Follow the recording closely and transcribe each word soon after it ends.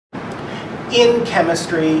in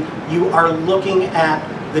chemistry, you are looking at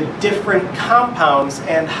the different compounds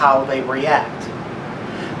and how they react.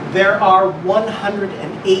 There are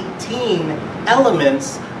 118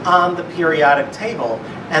 elements on the periodic table,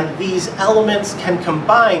 and these elements can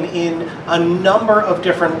combine in a number of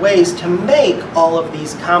different ways to make all of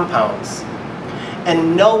these compounds.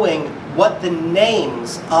 And knowing what the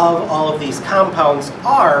names of all of these compounds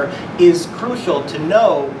are is crucial to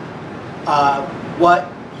know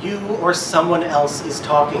what you or someone else is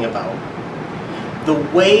talking about. The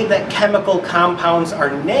way that chemical compounds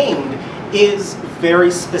are named is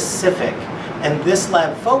very specific, and this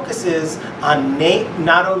lab focuses on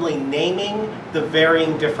not only naming the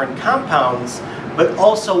varying different compounds, but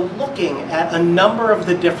also looking at a number of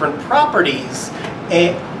the different properties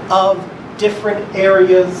of different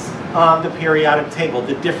areas on the periodic table,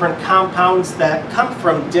 the different compounds that come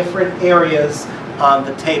from different areas on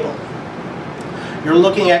the table. You're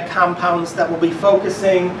looking at compounds that will be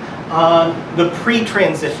focusing on the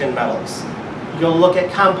pre-transition metals. You'll look at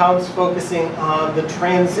compounds focusing on the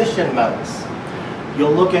transition metals.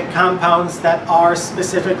 You'll look at compounds that are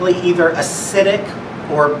specifically either acidic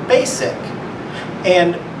or basic.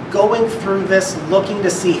 And going through this, looking to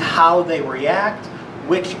see how they react,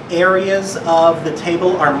 which areas of the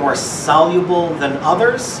table are more soluble than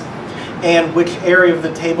others, and which area of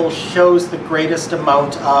the table shows the greatest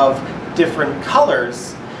amount of different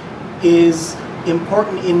colors, is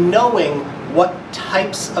important in knowing what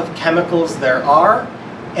types of chemicals there are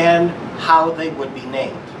and how they would be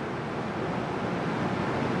named.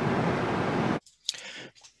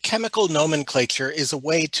 Chemical nomenclature is a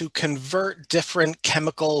way to convert different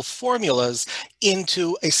chemical formulas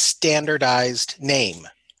into a standardized name.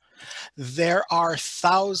 There are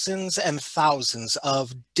thousands and thousands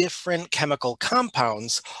of different chemical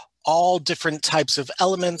compounds, all different types of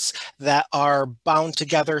elements that are bound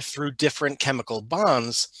together through different chemical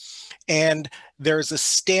bonds, and there's a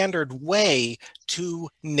standard way to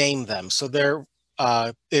name them, so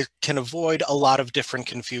it can avoid a lot of different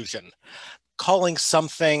confusion. Calling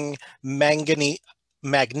something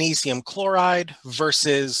magnesium chloride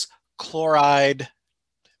versus chloride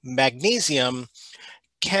magnesium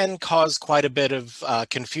can cause quite a bit of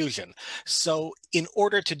confusion. So in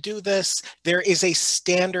order to do this, there is a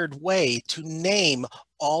standard way to name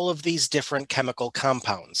all of these different chemical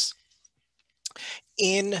compounds.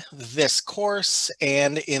 In this course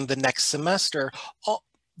and in the next semester,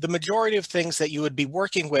 the majority of things that you would be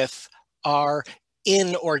working with are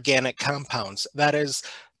inorganic compounds. That is,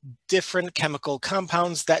 different chemical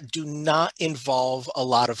compounds that do not involve a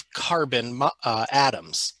lot of carbon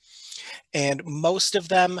atoms. And most of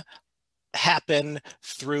them happen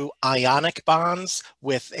through ionic bonds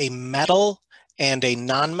with a metal and a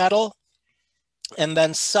nonmetal. And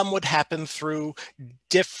then some would happen through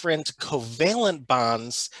different covalent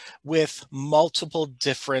bonds with multiple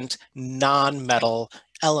different non-metal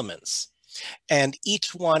elements. And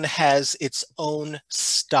each one has its own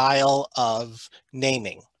style of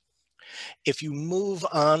naming. If you move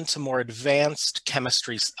on to more advanced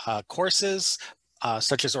chemistry courses,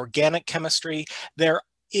 such as organic chemistry, there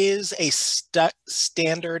is a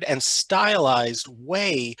standard and stylized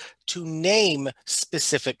way to name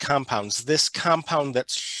specific compounds. This compound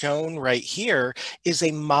that's shown right here is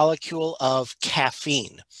a molecule of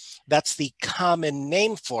caffeine. That's the common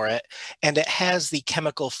name for it, and it has the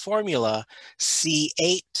chemical formula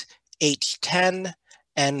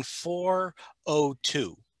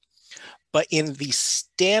C8H10N4O2. But in the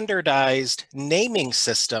standardized naming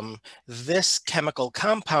system, this chemical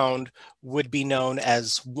compound would be known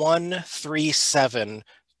as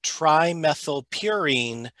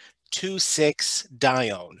 1,3,7-trimethylpurine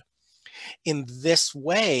 2,6-dione. In this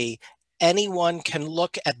way, anyone can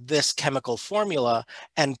look at this chemical formula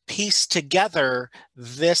and piece together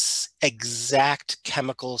this exact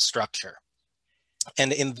chemical structure.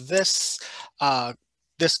 And in this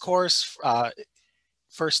course,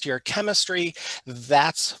 first year chemistry,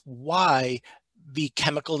 that's why the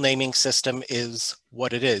chemical naming system is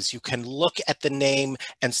what it is. You can look at the name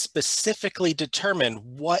and specifically determine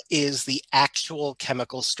what is the actual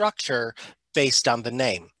chemical structure based on the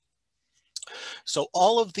name. So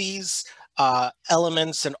all of these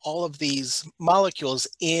elements and all of these molecules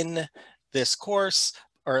in this course,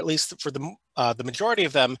 or at least for the majority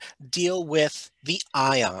of them, deal with the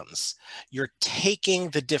ions. You're taking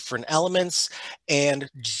the different elements and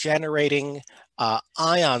generating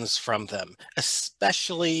ions from them,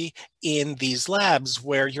 especially in these labs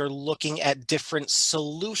where you're looking at different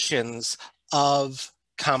solutions of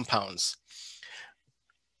compounds.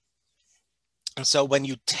 And so when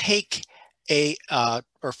you take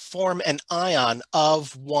or form an ion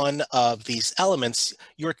of one of these elements,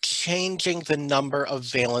 you're changing the number of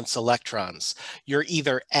valence electrons. You're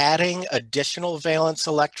either adding additional valence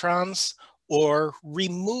electrons or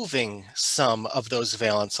removing some of those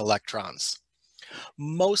valence electrons.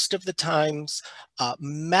 Most of the times,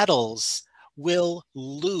 metals will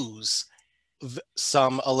lose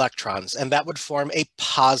some electrons, and that would form a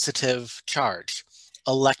positive charge.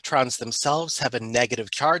 Electrons themselves have a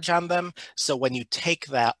negative charge on them, so when you take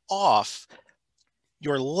that off,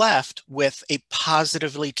 you're left with a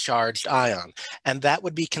positively charged ion, and that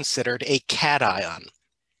would be considered a cation.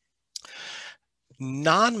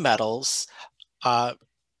 Nonmetals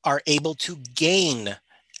are able to gain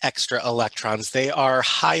extra electrons. They are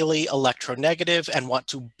highly electronegative and want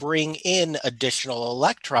to bring in additional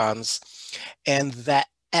electrons, and that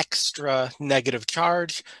extra negative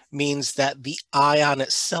charge means that the ion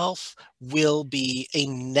itself will be a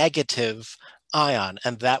negative ion,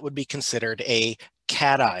 and that would be considered a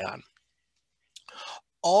cation.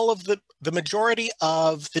 All of the majority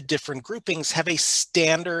of the different groupings have a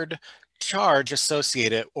standard charge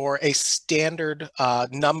associated, or a standard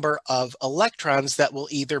number of electrons that will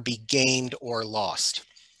either be gained or lost.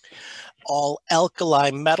 All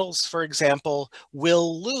alkali metals, for example,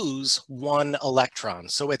 will lose one electron.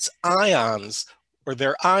 So its ions, or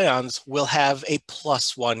their ions, will have a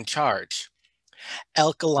 +1 charge.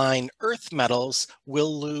 Alkaline earth metals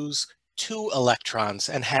will lose 2 electrons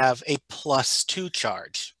and have a +2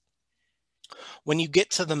 charge. When you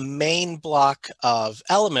get to the main block of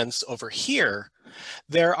elements over here,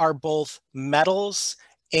 there are both metals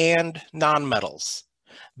and nonmetals.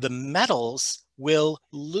 The metals will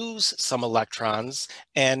lose some electrons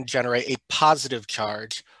and generate a positive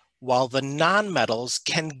charge, while the nonmetals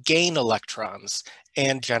can gain electrons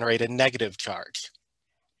and generate a negative charge.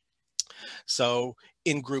 So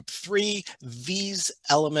in group 3, these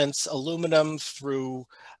elements, aluminum through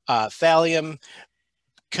thallium,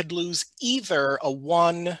 could lose either a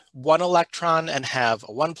one electron and have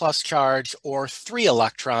a 1+ charge, or 3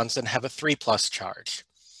 electrons and have a 3+ charge.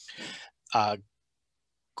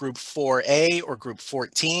 Group 4A or group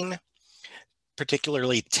 14,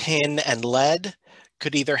 particularly tin and lead,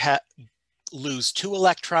 could either lose 2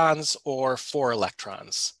 electrons or 4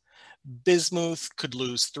 electrons. Bismuth could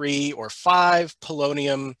lose 3 or 5.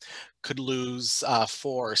 Polonium could lose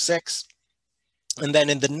 4 or 6. And then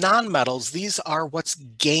in the nonmetals, these are what's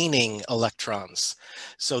gaining electrons.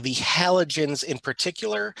 So the halogens in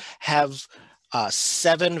particular have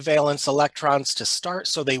 7 valence electrons to start,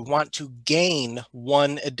 so they want to gain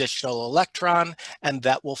 1 additional electron, and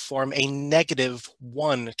that will form a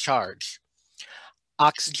 -1 charge.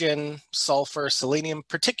 Oxygen, sulfur, selenium,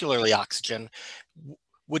 particularly oxygen,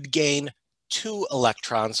 would gain 2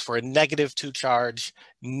 electrons for a -2 charge.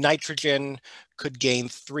 Nitrogen could gain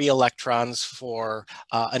 3 electrons for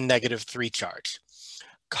a -3 charge.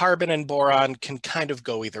 Carbon and boron can kind of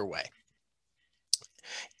go either way.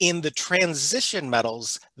 In the transition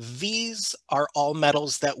metals, these are all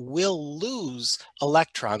metals that will lose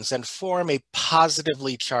electrons and form a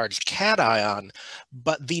positively charged cation,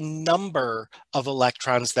 but the number of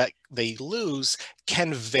electrons that they lose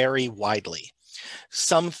can vary widely.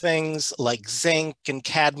 Some things like zinc and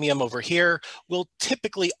cadmium over here will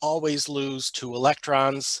typically always lose 2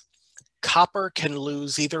 electrons. Copper can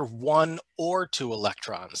lose either 1 or 2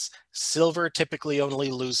 electrons. Silver typically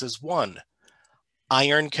only loses 1.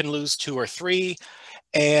 Iron can lose 2 or 3,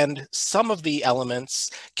 and some of the elements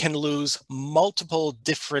can lose multiple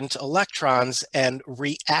different electrons and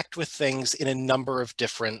react with things in a number of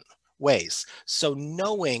different ways. So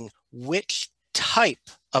knowing which type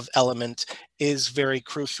of element is very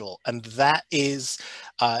crucial, and that is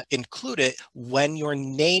included when you're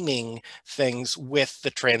naming things with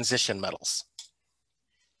the transition metals.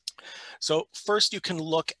 So first you can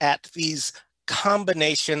look at these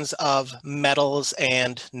combinations of metals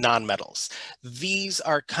and nonmetals. These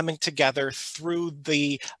are coming together through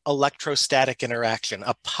the electrostatic interaction,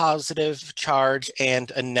 a positive charge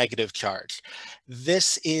and a negative charge.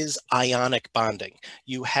 This is ionic bonding.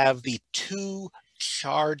 You have the 2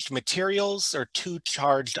 charged materials, or 2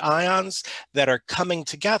 charged ions, that are coming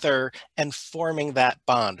together and forming that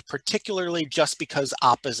bond, particularly just because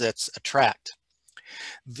opposites attract.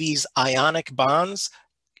 These ionic bonds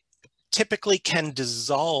typically can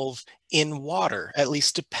dissolve in water, at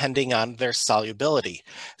least depending on their solubility.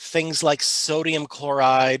 Things like sodium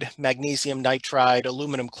chloride, magnesium nitride,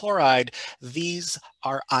 aluminum chloride, these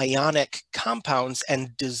are ionic compounds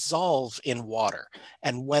and dissolve in water.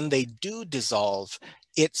 And when they do dissolve,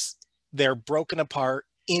 they're broken apart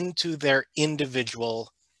into their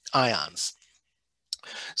individual ions.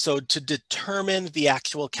 So to determine the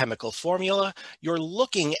actual chemical formula, you're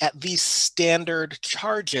looking at these standard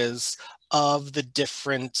charges of the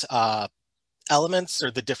different elements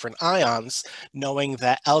or the different ions, knowing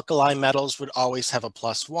that alkali metals would always have a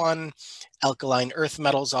 +1, alkaline earth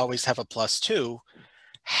metals always have a +2,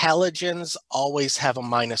 halogens always have a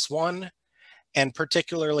 -1, and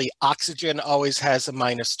particularly oxygen always has a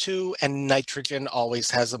 -2, and nitrogen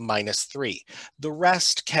always has a -3. The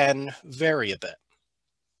rest can vary a bit.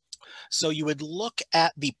 So you would look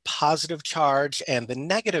at the positive charge and the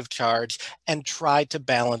negative charge and try to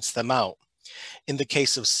balance them out. In the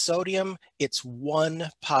case of sodium, it's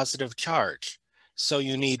one positive charge. So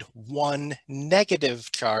you need one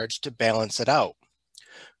negative charge to balance it out.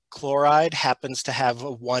 Chloride happens to have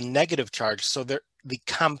a one negative charge, so the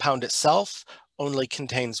compound itself only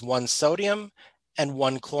contains one sodium and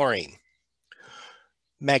one chlorine.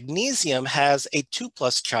 Magnesium has a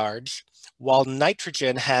 2+ charge, while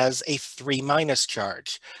nitrogen has a 3-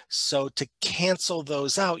 charge. So to cancel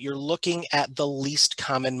those out, you're looking at the least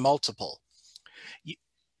common multiple,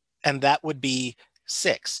 and that would be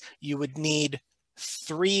 6. You would need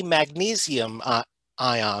 3 magnesium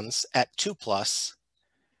ions at 2+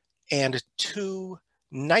 and 2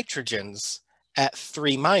 nitrogens at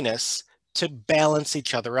 3- to balance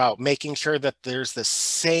each other out, making sure that there's the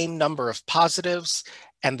same number of positives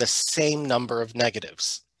and the same number of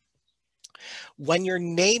negatives. When you're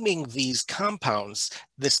naming these compounds,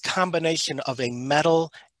 this combination of a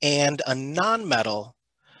metal and a nonmetal,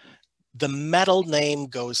 the metal name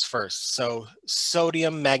goes first. So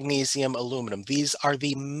sodium, magnesium, aluminum, these are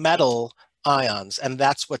the metal ions, and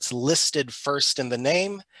that's what's listed first in the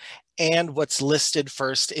name and what's listed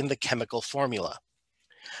first in the chemical formula.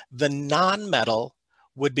 The nonmetal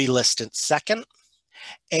would be listed second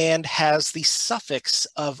and has the suffix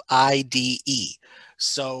of IDE.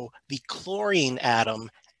 So the chlorine atom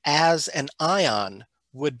as an ion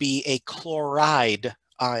would be a chloride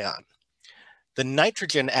ion. The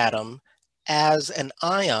nitrogen atom as an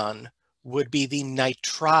ion would be the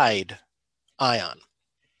nitride ion.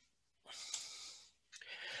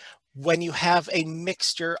 When you have a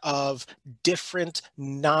mixture of different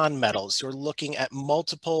nonmetals, you're looking at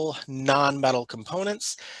multiple nonmetal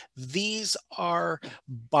components. These are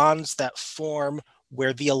bonds that form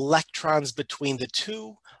where the electrons between the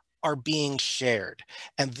two are being shared.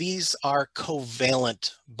 And these are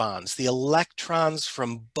covalent bonds. The electrons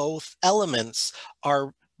from both elements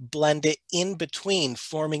are blended in between,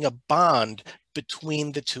 forming a bond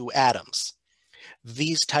between the two atoms.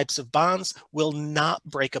 These types of bonds will not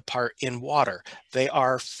break apart in water. They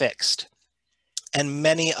are fixed. And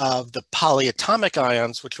many of the polyatomic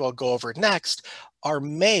ions, which we'll go over next, are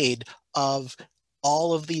made of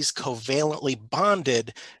all of these covalently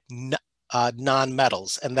bonded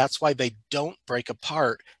nonmetals, and that's why they don't break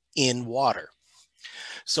apart in water.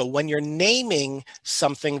 So when you're naming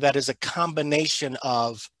something that is a combination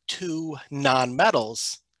of two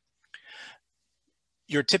nonmetals,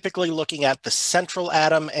 you're typically looking at the central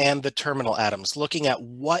atom and the terminal atoms, looking at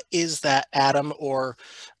what is that atom, or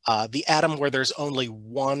the atom where there's only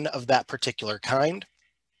one of that particular kind.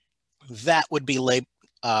 That would be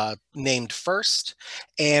named first,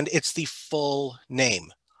 and it's the full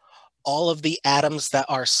name. All of the atoms that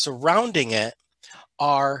are surrounding it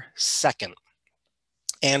are second.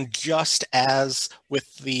 And just as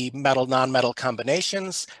with the metal-nonmetal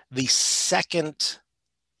combinations, the second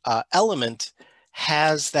element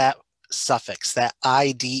has that suffix, that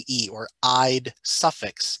IDE or "ide"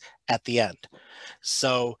 suffix at the end.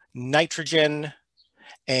 So nitrogen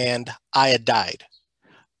and iodide.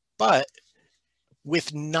 But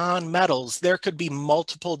with nonmetals, there could be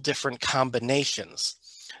multiple different combinations.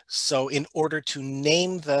 So in order to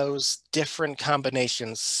name those different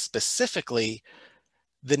combinations specifically,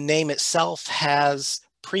 the name itself has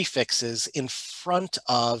prefixes in front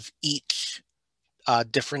of each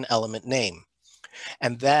different element name.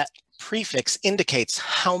 And that prefix indicates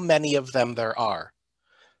how many of them there are.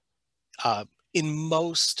 In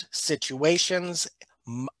most situations,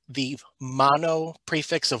 the mono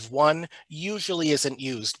prefix of 1 usually isn't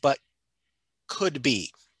used, but could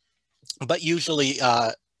be, but usually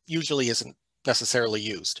isn't necessarily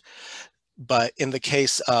used. But in the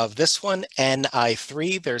case of this one,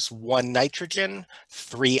 Ni3, there's 1 nitrogen,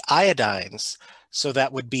 3 iodines. So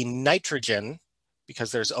that would be nitrogen,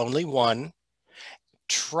 because there's only 1,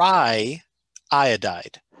 triiodide.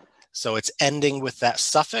 So it's ending with that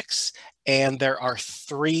suffix, and there are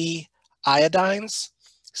 3 iodines,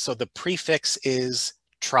 so the prefix is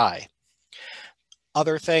tri.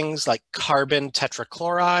 Other things like carbon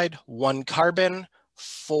tetrachloride, 1 carbon,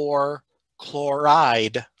 4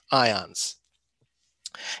 chloride ions.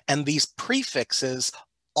 And these prefixes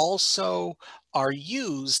also are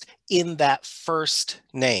used in that first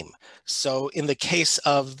name. So in the case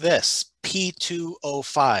of this,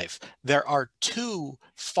 P2O5, there are 2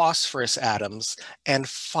 phosphorus atoms and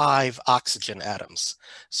 5 oxygen atoms.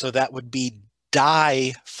 So that would be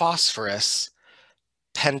diphosphorus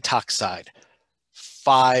pentoxide,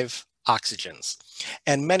 5 oxygens.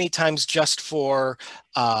 And many times, just for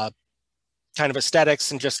kind of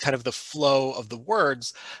aesthetics and just kind of the flow of the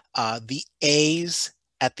words, the A's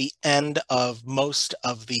at the end of most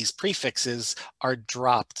of these prefixes are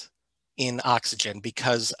dropped in oxygen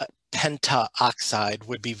because pentaoxide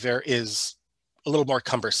would be is a little more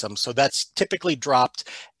cumbersome. So that's typically dropped,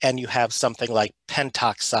 and you have something like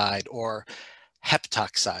pentoxide or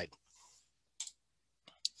heptoxide.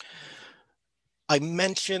 I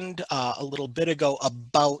mentioned a little bit ago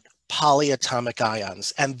about polyatomic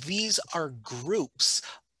ions, and these are groups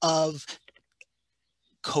of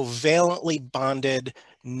covalently bonded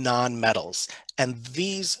nonmetals. And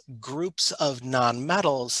these groups of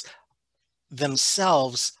nonmetals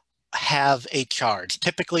themselves have a charge,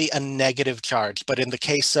 typically a negative charge, but in the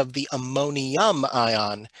case of the ammonium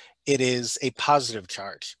ion, it is a positive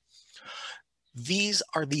charge. These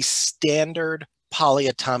are the standard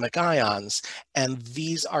polyatomic ions, and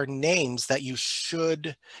these are names that you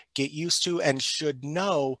should get used to and should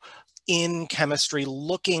know in chemistry.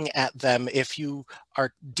 Looking at them, if you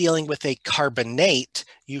are dealing with a carbonate,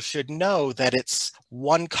 you should know that it's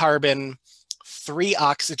 1 carbon, 3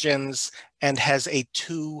 oxygens, and has a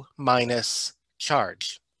 2-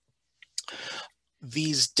 charge.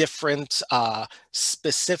 These different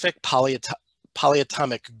specific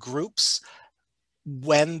polyatomic groups,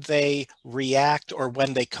 when they react or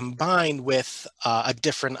when they combine with a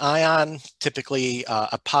different ion, typically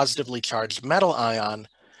a positively charged metal ion,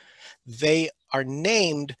 they are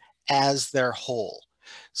named as their whole.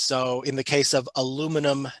 So in the case of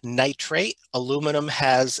aluminum nitrate, aluminum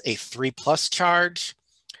has a 3+ charge.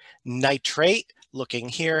 Nitrate, looking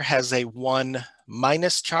here, has a 1-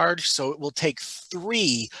 charge. So it will take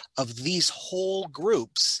 3 of these whole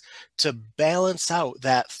groups to balance out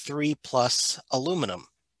that 3+ aluminum.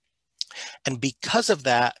 And because of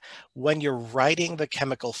that, when you're writing the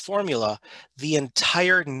chemical formula, the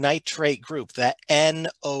entire nitrate group, that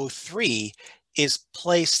NO3, is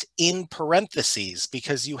placed in parentheses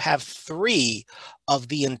because you have 3 of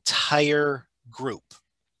the entire group.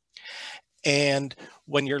 And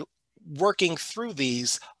when you're working through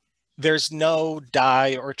these, there's no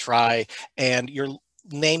di or tri, and you're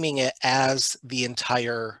naming it as the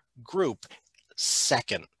entire group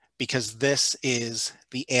second, because this is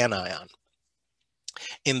the anion.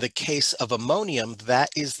 In the case of ammonium, that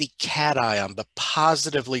is the cation, the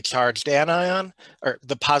positively charged anion, or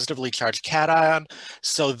the positively charged cation.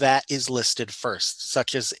 So that is listed first,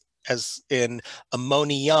 such as in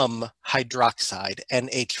ammonium hydroxide,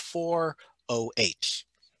 NH4OH.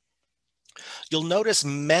 You'll notice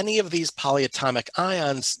many of these polyatomic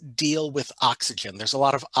ions deal with oxygen. There's a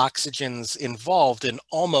lot of oxygens involved in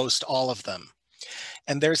almost all of them.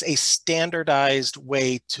 And there's a standardized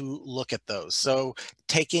way to look at those. So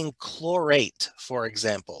taking chlorate, for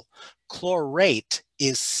example, chlorate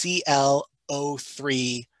is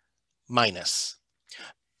ClO3-.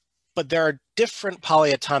 But there are different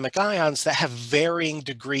polyatomic ions that have varying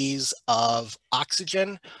degrees of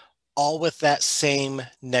oxygen, all with that same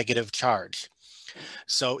negative charge.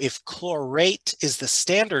 So if chlorate is the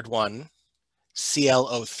standard one,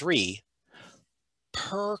 ClO3,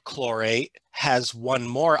 perchlorate has 1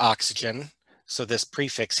 more oxygen. So this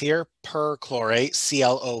prefix here, perchlorate,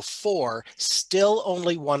 ClO4, still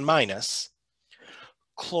only 1-.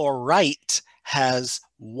 Chlorite has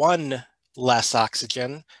 1 less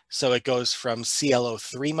oxygen. So it goes from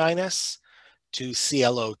ClO3- to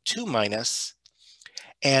ClO2-.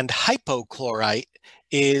 And hypochlorite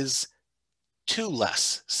is 2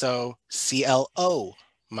 less, so ClO-.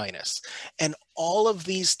 And all of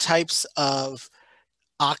these types of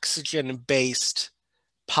oxygen-based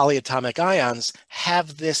polyatomic ions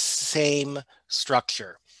have this same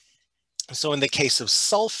structure. So in the case of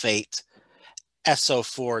sulfate,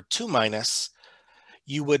 SO4 2-,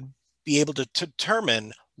 you would be able to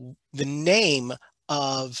determine the name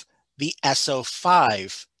of the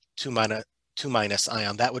SO5 2-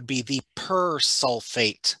 ion. That would be the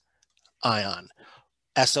persulfate ion.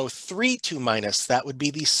 SO3 2-, that would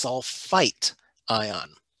be the sulfite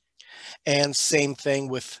ion. And same thing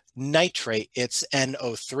with nitrate. It's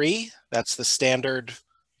NO3. That's the standard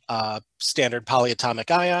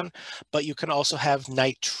polyatomic ion. But you can also have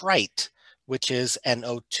nitrite, which is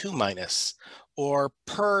NO2-. or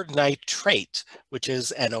pernitrate, which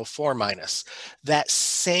is NO4-. That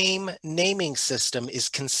same naming system is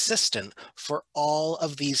consistent for all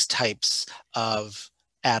of these types of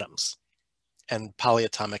atoms and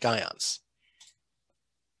polyatomic ions.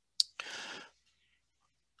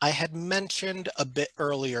 I had mentioned a bit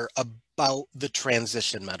earlier about the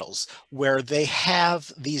transition metals, where they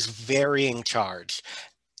have these varying charges.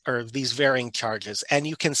 And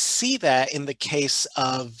you can see that in the case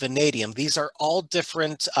of vanadium. These are all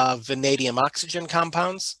different vanadium oxygen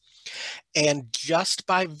compounds. And just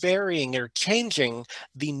by varying or changing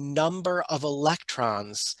the number of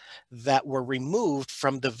electrons that were removed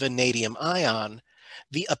from the vanadium ion,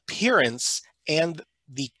 the appearance and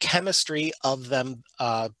the chemistry of them,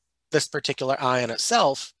 this particular ion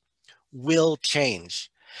itself, will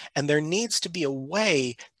change. And there needs to be a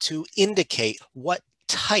way to indicate what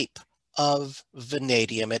type of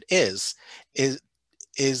vanadium it is.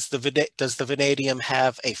 Does the vanadium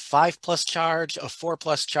have a 5+ charge, a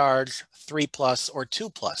 4+ charge, 3+, or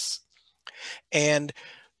 2+? And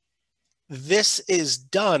this is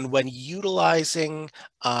done when utilizing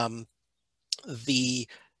the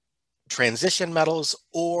transition metals,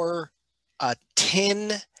 or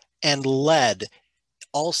tin and lead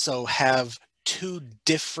also have two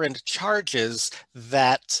different charges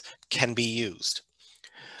that can be used.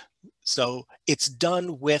 So it's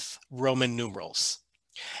done with Roman numerals.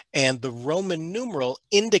 And the Roman numeral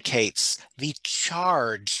indicates the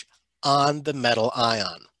charge on the metal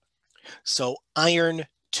ion. So iron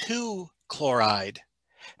 2 chloride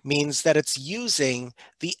means that it's using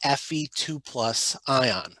the Fe2+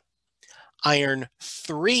 ion. Iron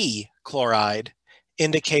 3 chloride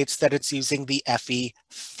indicates that it's using the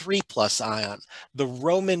Fe3+ ion. The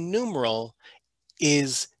Roman numeral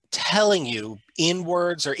is telling you in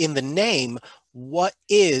words or in the name what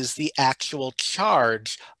is the actual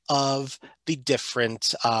charge of the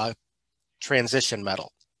different transition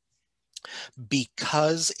metal.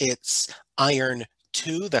 Because it's iron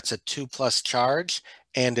 2, that's a 2+ charge,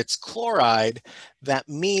 and it's chloride, that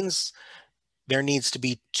means there needs to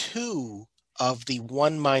be 2 of the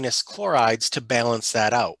 1- chlorides to balance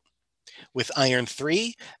that out. With iron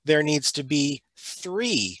 3, there needs to be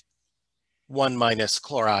 3 1-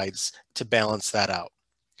 chlorides to balance that out.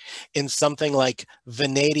 In something like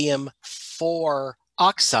vanadium 4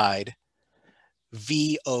 oxide,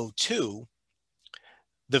 VO2,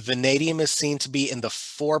 the vanadium is seen to be in the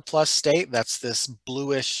 4+ state. That's this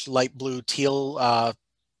bluish, light blue, teal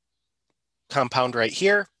compound right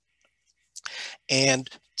here. And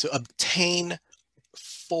to obtain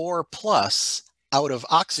 4+ out of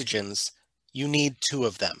oxygens, you need 2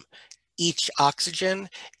 of them. Each oxygen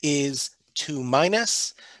is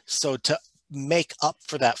 2-, so to make up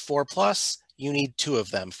for that 4+, you need 2 of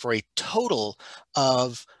them, for a total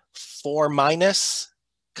of 4-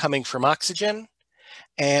 coming from oxygen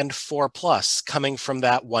and 4+ coming from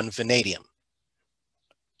that one vanadium.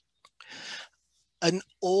 An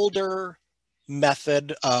older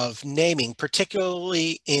method of naming,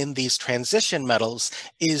 particularly in these transition metals,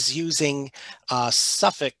 is using a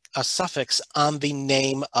suffix on the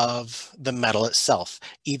name of the metal itself,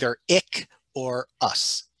 either "ic" or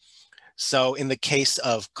 "us." So in the case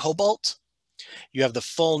of cobalt, you have the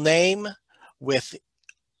full name with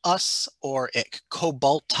 "us" or "ic,"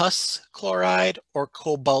 cobaltous chloride or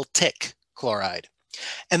cobaltic chloride.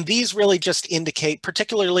 And these really just indicate,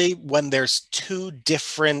 particularly when there's 2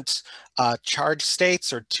 different charge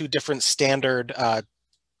states or 2 different standard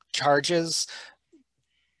charges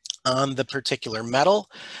on the particular metal,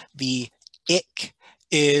 the "ic"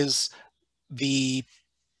 is the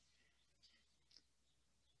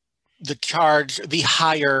charge, the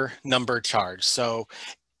higher number charge. So,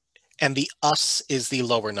 and the "us" is the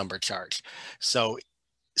lower number charge. So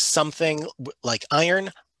something like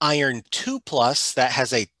iron 2+, that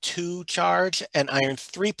has a 2 charge, and iron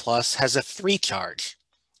 3+ has a 3 charge.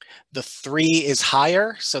 The 3 is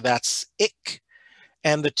higher, so that's "ic,"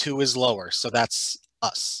 and the 2 is lower, so that's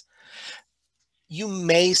 "us." You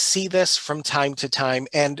may see this from time to time,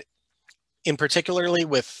 and in particularly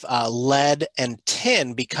with lead and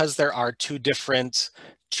tin, because there are 2 different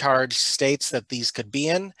charge states that these could be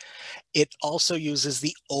in, it also uses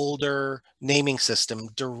the older naming system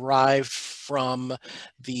derived from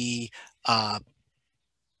the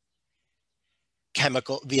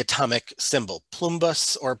atomic symbol,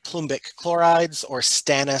 plumbus or plumbic chlorides, or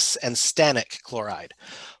stannous and stannic chloride.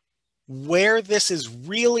 Where this is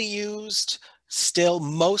really used Still,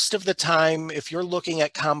 most of the time, if you're looking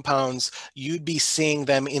at compounds, you'd be seeing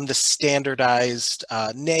them in the standardized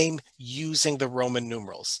name using the Roman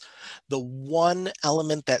numerals. The one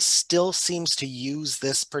element that still seems to use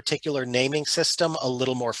this particular naming system a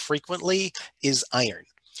little more frequently is iron.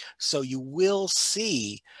 So you will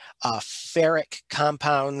see ferric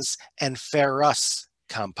compounds and ferrous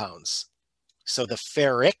compounds. So the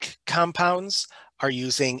ferric compounds are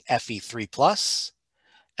using Fe3+,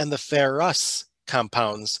 and the ferrous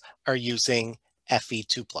compounds are using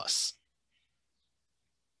Fe2+.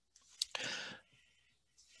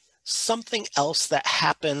 Something else that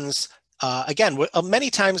happens, again, many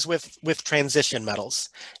times with transition metals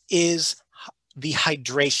is the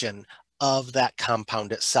hydration of that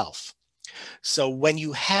compound itself. So when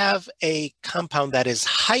you have a compound that is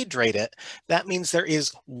hydrated, that means there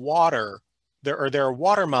is water, there are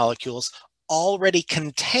water molecules already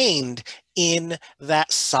contained in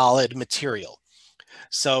that solid material.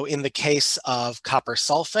 So in the case of copper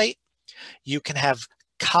sulfate, you can have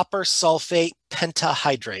copper sulfate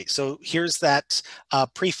pentahydrate. So here's that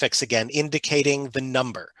prefix again, indicating the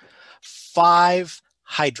number. 5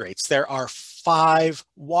 hydrates. There are 5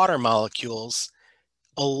 water molecules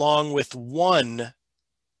along with 1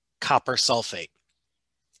 copper sulfate.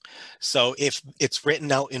 So if it's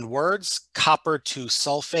written out in words, copper 2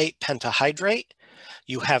 sulfate pentahydrate,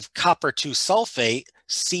 you have copper 2 sulfate,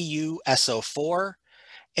 CuSO4,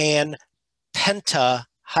 and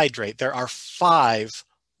pentahydrate. There are 5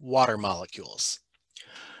 water molecules.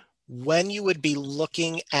 When you would be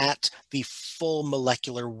looking at the full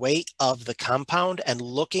molecular weight of the compound and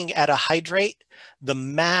looking at a hydrate, the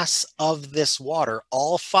mass of this water,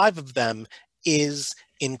 all 5 of them, is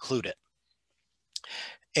included.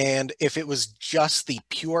 And if it was just the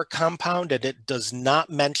pure compound and it does not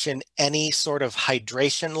mention any sort of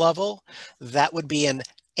hydration level, that would be an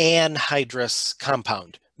anhydrous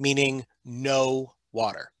compound, meaning no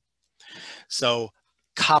water. So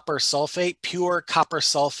copper sulfate, pure copper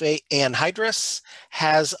sulfate anhydrous,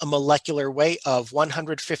 has a molecular weight of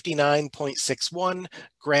 159.61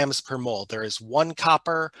 grams per mole. There is 1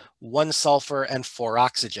 copper, 1 sulfur, and 4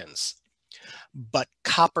 oxygens. But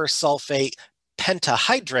copper sulfate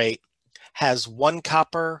pentahydrate has 1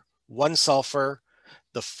 copper, 1 sulfur,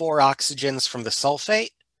 the 4 oxygens from the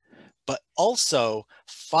sulfate, but also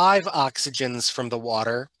 5 oxygens from the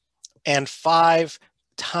water and 5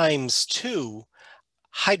 times 2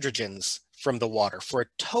 hydrogens from the water for a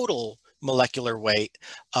total molecular weight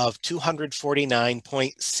of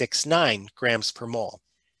 249.69 grams per mole.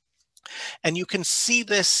 And you can see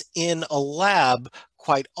this in a lab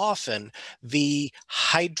quite often. The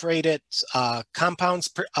hydrated compounds,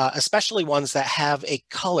 especially ones that have a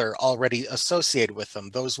color already associated with them,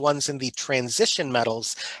 those ones in the transition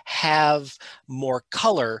metals have more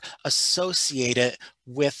color associated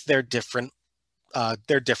with their different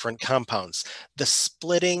compounds. The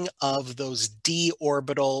splitting of those d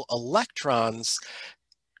orbital electrons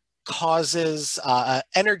causes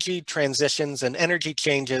energy transitions and energy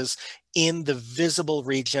changes in the visible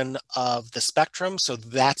region of the spectrum. So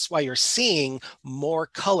that's why you're seeing more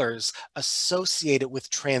colors associated with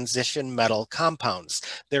transition metal compounds.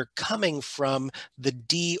 They're coming from the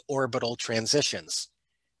d orbital transitions.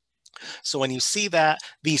 So when you see that,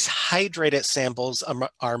 these hydrated samples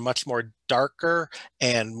are much more darker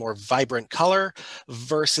and more vibrant color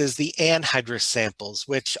versus the anhydrous samples,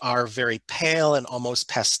 which are very pale and almost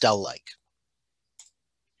pastel-like.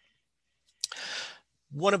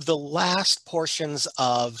 One of the last portions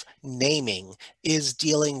of naming is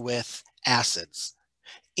dealing with acids.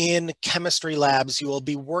 In chemistry labs, you will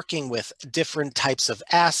be working with different types of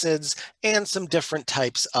acids and some different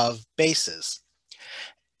types of bases.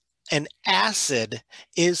 An acid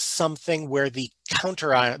is something where the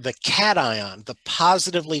counterion, the cation, the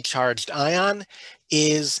positively charged ion,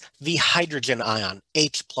 is the hydrogen ion,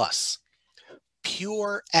 H+.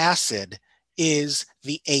 Pure acid is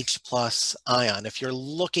the H+ ion. If you're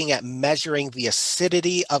looking at measuring the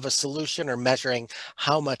acidity of a solution or measuring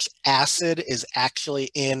how much acid is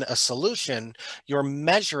actually in a solution, you're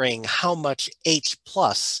measuring how much H+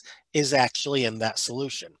 is actually in that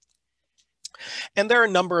solution. And there are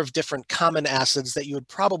a number of different common acids that you would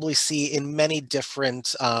probably see in many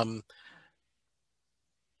different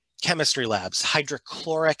chemistry labs.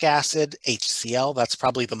 Hydrochloric acid, HCl, that's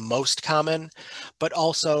probably the most common, but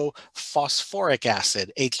also phosphoric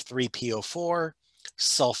acid, H3PO4,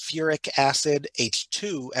 sulfuric acid,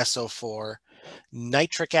 H2SO4,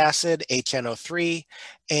 nitric acid, HNO3,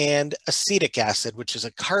 and acetic acid, which is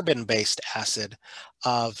a carbon-based acid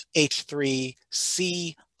of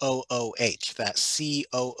H3COOH. That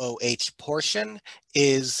COOH portion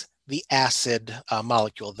is the acid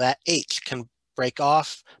molecule. That H can break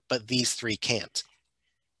off, but these three can't.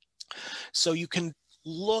 So you can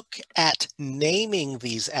look at naming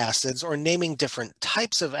these acids or naming different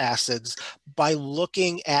types of acids by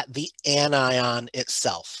looking at the anion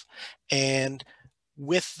itself. And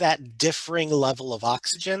with that differing level of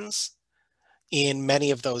oxygens in many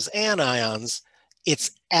of those anions,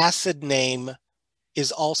 its acid name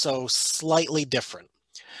is also slightly different.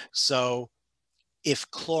 So if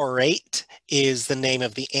chlorate is the name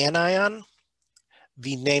of the anion,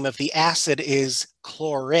 the name of the acid is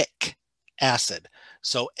chloric acid.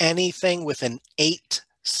 So anything with an ate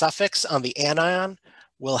suffix on the anion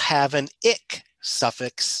will have an ic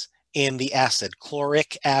suffix in the acid.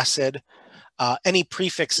 Chloric acid, any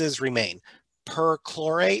prefixes remain.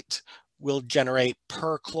 Perchlorate will generate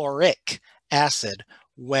perchloric acid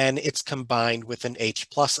when it's combined with an H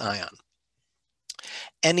plus ion.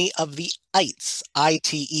 Any of the ites,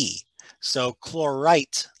 ITE, so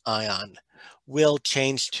chlorite ion, will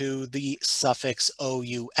change to the suffix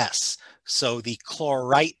OUS. So the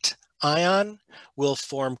chlorite ion will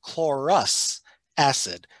form chlorous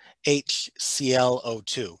acid,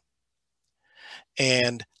 HClO2.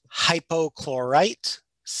 And hypochlorite,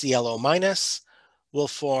 ClO-, will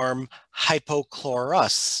form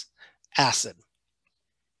hypochlorous acid.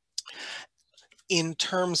 In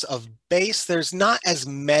terms of base, there's not as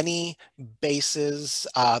many bases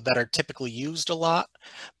that are typically used a lot,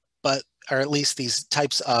 or at least these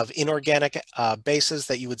types of inorganic bases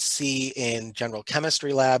that you would see in general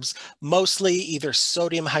chemistry labs, mostly either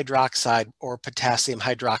sodium hydroxide or potassium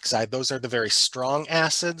hydroxide. Those are the very strong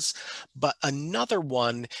acids. But another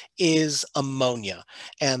one is ammonia,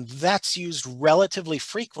 and that's used relatively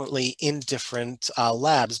frequently in different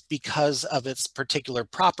labs because of its particular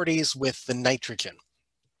properties with the nitrogen.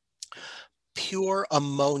 Pure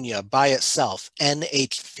ammonia by itself,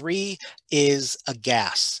 NH3, is a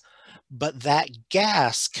gas. But that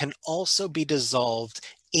gas can also be dissolved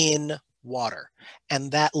in water.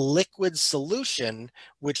 And that liquid solution,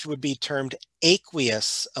 which would be termed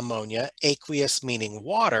aqueous ammonia, aqueous meaning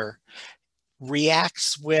water,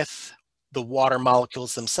 reacts with the water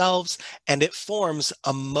molecules themselves, and it forms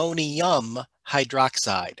ammonium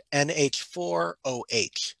hydroxide,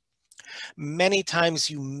 NH4OH. Many times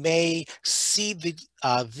you may see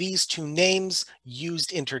these two names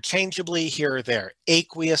used interchangeably here or there,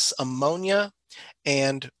 aqueous ammonia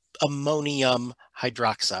and ammonium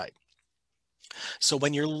hydroxide. So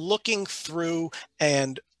when you're looking through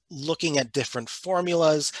and looking at different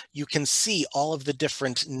formulas, you can see all of the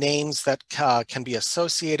different names that can be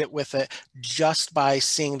associated with it just by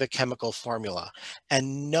seeing the chemical formula.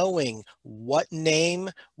 And knowing what name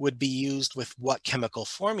would be used with what chemical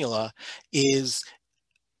formula is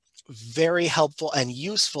very helpful and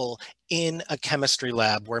useful in a chemistry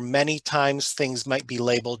lab where many times things might be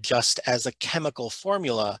labeled just as a chemical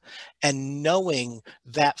formula, and knowing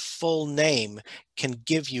that full name can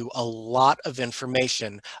give you a lot of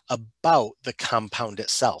information about the compound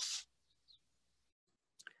itself.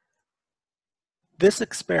 This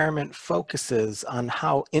experiment focuses on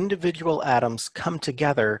how individual atoms come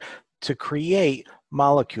together to create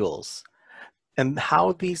molecules, and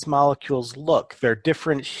how these molecules look, their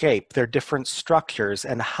different shape, their different structures,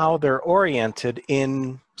 and how they're oriented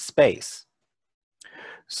in space.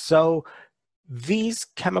 So these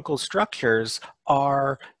chemical structures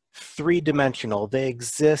are three-dimensional. They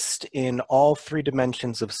exist in all three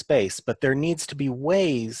dimensions of space, but there needs to be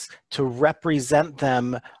ways to represent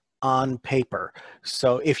them on paper.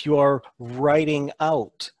 So if you are writing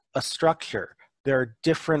out a structure, there are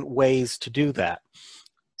different ways to do that.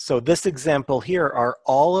 So this example here are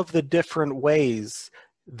all of the different ways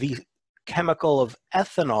the chemical of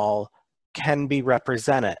ethanol can be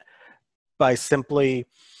represented by simply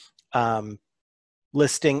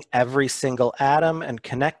listing every single atom and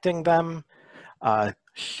connecting them,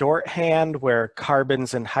 shorthand where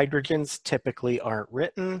carbons and hydrogens typically aren't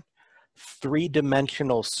written,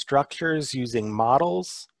 three-dimensional structures using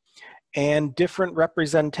models, and different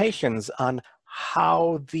representations on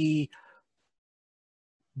how the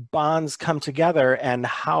bonds come together and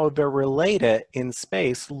how they're related in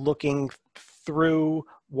space looking through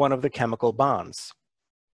one of the chemical bonds.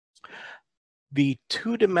 The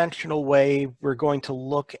two-dimensional way we're going to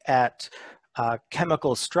look at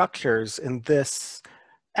chemical structures in this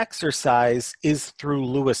exercise is through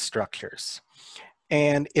Lewis structures.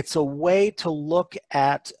 And it's a way to look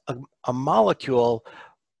at a molecule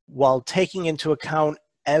while taking into account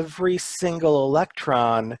every single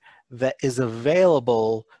electron that is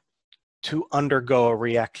available to undergo a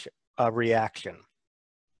reaction.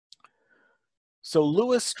 So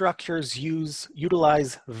Lewis structures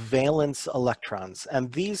utilize valence electrons,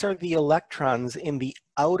 and these are the electrons in the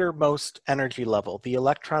outermost energy level, the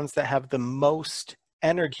electrons that have the most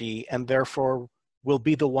energy and therefore will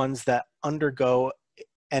be the ones that undergo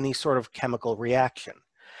any sort of chemical reaction.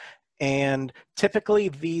 And typically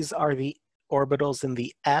these are the orbitals in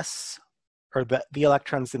the s, or the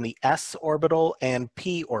electrons in the s orbital and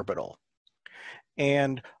p orbital.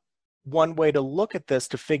 And one way to look at this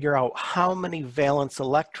to figure out how many valence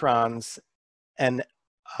electrons an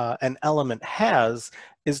element has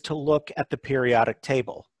is to look at the periodic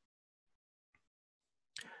table.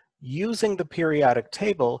 Using the periodic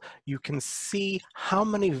table, you can see how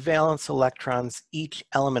many valence electrons each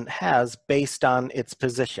element has based on its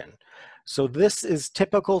position. So this is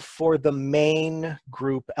typical for the main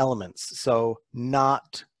group elements, so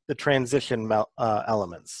not the transition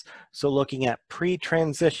elements. So looking at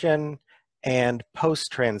pre-transition and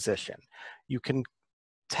post-transition, you can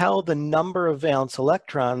tell the number of valence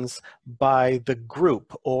electrons by the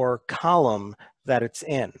group or column that it's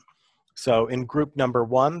in. So in group number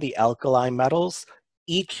 1, the alkali metals,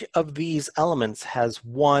 each of these elements has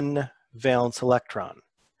 1 valence electron.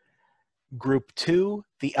 Group 2,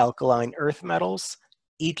 the alkaline earth metals,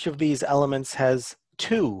 each of these elements has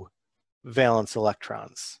 2 valence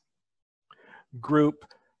electrons. Group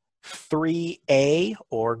 3A,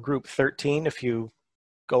 or group 13 if you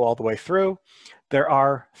go all the way through, there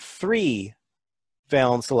are 3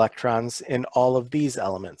 valence electrons in all of these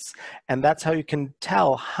elements. And that's how you can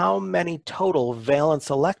tell how many total valence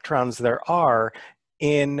electrons there are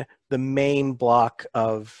in the main block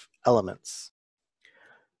of elements.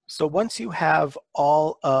 So once you have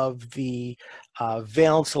all of the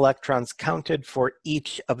valence electrons counted for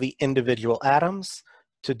each of the individual atoms,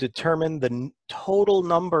 to determine the total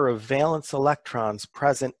number of valence electrons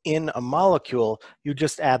present in a molecule, you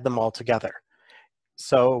just add them all together.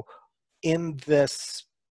 So in this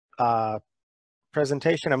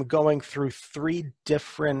presentation, I'm going through three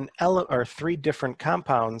different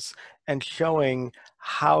compounds and showing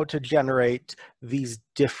how to generate these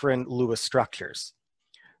different Lewis structures.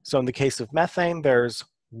 So in the case of methane, there's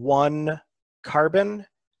 1 carbon.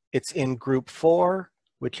 It's in group 4,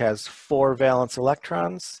 which has 4 valence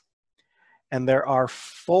electrons. And there are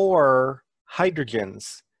 4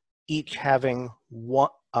 hydrogens, each having one,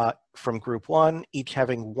 from group 1, each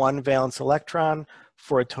having 1 valence electron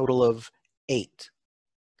for a total of 8.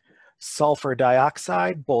 Sulfur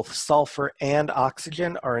dioxide, both sulfur and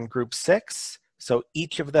oxygen are in group 6, so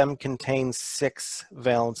each of them contains 6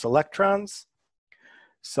 valence electrons.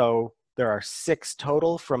 So there are 6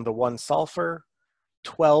 total from the 1 sulfur,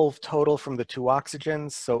 12 total from the 2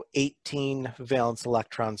 oxygens, so 18 valence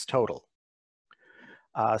electrons total.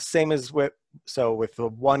 Same as with the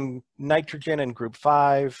 1 nitrogen in group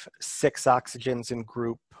 5, 6 oxygens in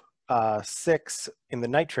group 6 in the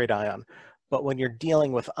nitrate ion. But when you're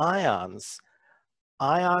dealing with ions,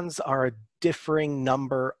 ions are a differing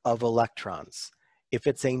number of electrons. If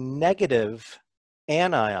it's a negative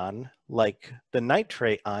anion, like the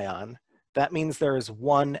nitrate ion, that means there is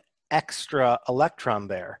 1 extra electron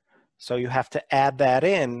there. So you have to add that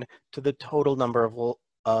in to the total number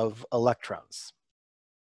of electrons.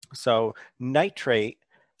 So nitrate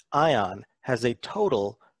ion has a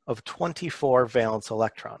total of 24 valence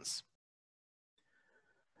electrons.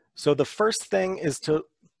 So the first thing is to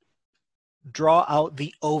draw out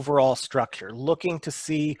the overall structure, looking to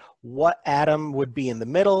see what atom would be in the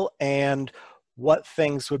middle and what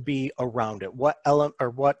things would be around it, what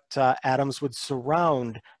atoms would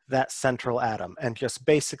surround that central atom, and just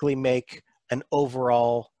basically make an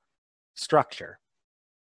overall structure.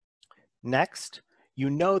 Next, you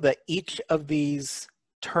know that each of these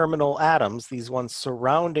terminal atoms, these ones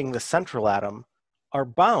surrounding the central atom, are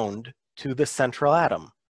bound to the central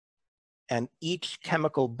atom. And each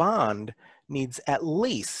chemical bond needs at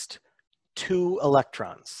least 2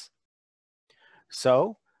 electrons.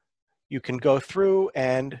 So you can go through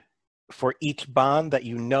and for each bond that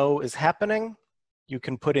you know is happening, you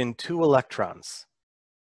can put in 2 electrons.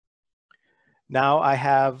 Now I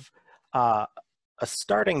have a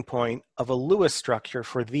starting point of a Lewis structure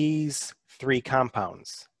for these 3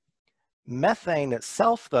 compounds. Methane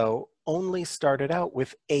itself, though, only started out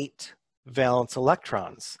with 8 valence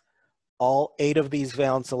electrons. All 8 of these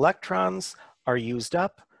valence electrons are used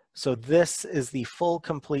up, so this is the full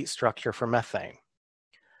complete structure for methane.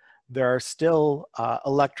 There are still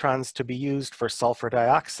electrons to be used for sulfur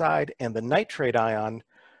dioxide and the nitrate ion,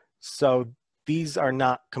 so these are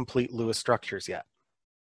not complete Lewis structures yet.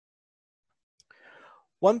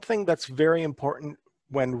 One thing that's very important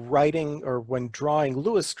when writing or when drawing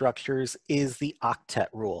Lewis structures is the octet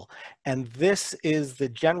rule. And this is the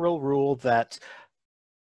general rule that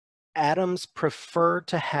atoms prefer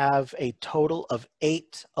to have a total of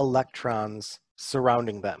 8 electrons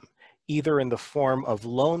surrounding them, either in the form of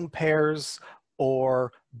lone pairs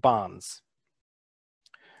or bonds.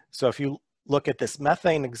 So if you look at this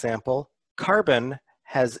methane example, carbon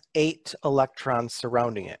has 8 electrons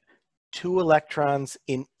surrounding it, 2 electrons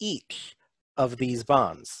in each of these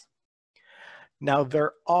bonds. Now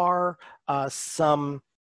there are some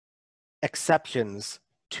exceptions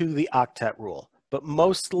to the octet rule, but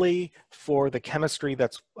mostly for the chemistry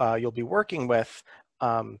that's you'll be working with,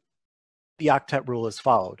 the octet rule is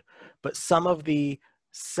followed. But some of the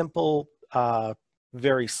simple,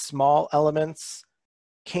 very small elements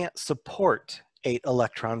can't support 8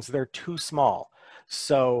 electrons. They're too small.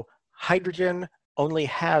 So hydrogen only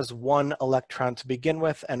has 1 electron to begin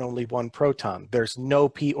with and only 1 proton. There's no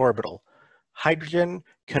p orbital. Hydrogen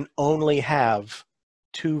can only have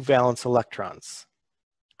 2 valence electrons.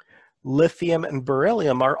 Lithium and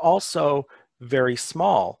beryllium are also very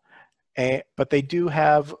small, but they do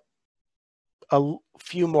have a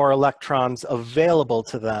few more electrons available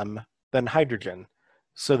to them than hydrogen,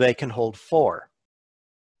 so they can hold 4.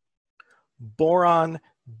 Boron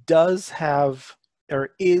does have, or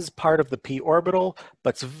is part of the p orbital,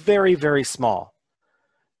 but it's very, very small.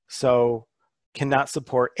 So cannot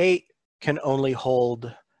support 8, can only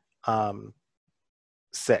hold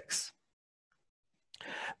 6.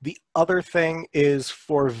 The other thing is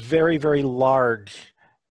for very, very large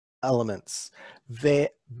elements.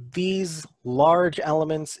 These large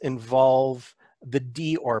elements involve the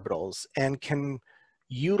d orbitals and can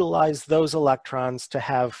utilize those electrons to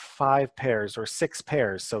have 5 pairs or 6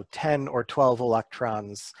 pairs, so 10 or 12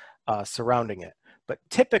 electrons surrounding it. But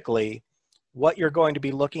typically, what you're going to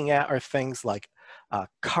be looking at are things like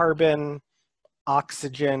carbon,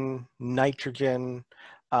 oxygen, nitrogen.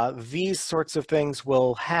 These sorts of things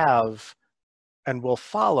will have and will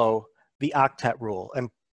follow the octet rule. And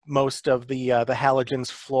most of the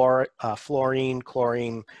halogens, fluorine,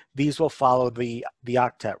 chlorine, these will follow the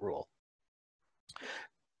octet rule.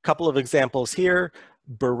 Couple of examples here.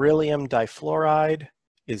 Beryllium difluoride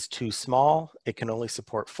is too small. It can only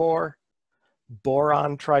support 4.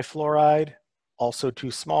 Boron trifluoride, also too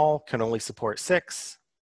small, can only support 6.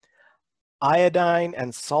 Iodine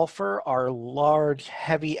and sulfur are large,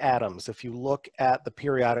 heavy atoms. If you look at the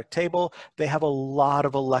periodic table, they have a lot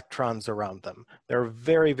of electrons around them. They're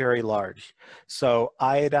very, very large. So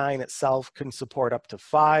iodine itself can support up to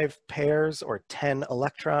 5 pairs or 10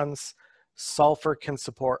 electrons. Sulfur can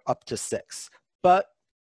support up to 6. But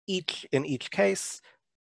in each case,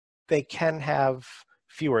 they can have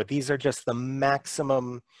fewer. These are just the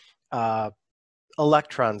maximum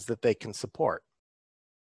electrons that they can support.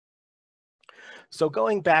 So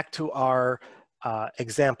going back to our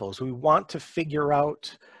examples, we want to figure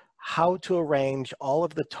out how to arrange all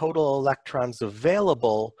of the total electrons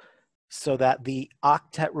available so that the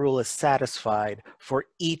octet rule is satisfied for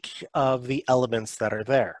each of the elements that are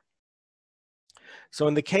there. So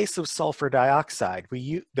in the case of sulfur dioxide,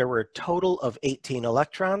 there were a total of 18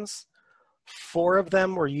 electrons. 4 of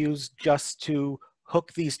them were used just to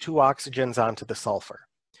hook these 2 oxygens onto the sulfur.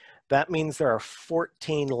 That means there are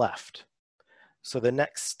 14 left. So the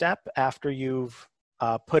next step after you've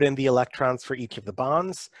put in the electrons for each of the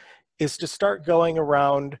bonds is to start going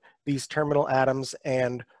around these terminal atoms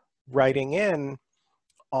and writing in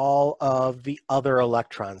all of the other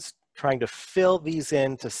electrons, trying to fill these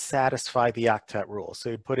in to satisfy the octet rule. So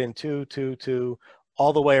you put in 2, 2, 2,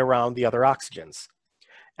 all the way around the other oxygens.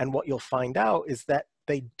 And what you'll find out is that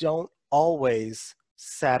they don't always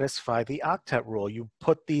satisfy the octet rule. You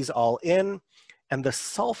put these all in, and the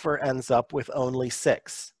sulfur ends up with only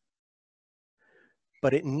 6.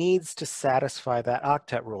 But it needs to satisfy that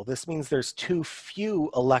octet rule. This means there's too few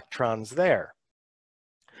electrons there.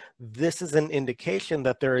 This is an indication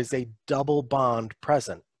that there is a double bond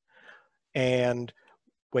present. And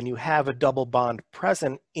when you have a double bond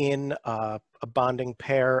present in a bonding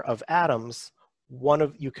pair of atoms,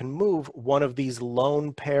 you can move one of these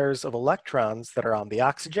lone pairs of electrons that are on the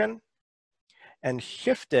oxygen and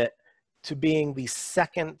shift it to being the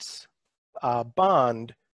second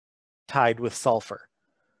bond tied with sulfur.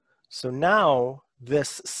 So now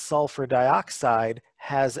this sulfur dioxide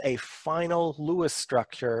has a final Lewis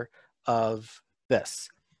structure of this.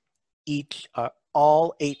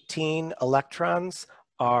 All 18 electrons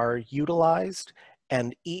are utilized,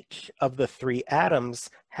 and each of the 3 atoms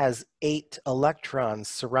has 8 electrons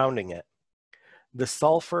surrounding it. The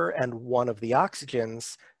sulfur and one of the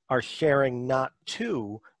oxygens are sharing not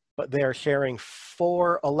 2, but they are sharing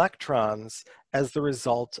 4 electrons as the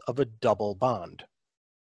result of a double bond.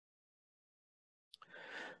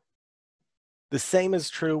 The same is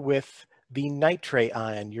true with the nitrate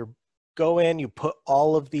ion. You go in, you put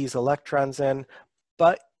all of these electrons in,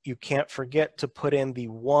 but you can't forget to put in the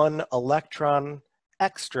 1 electron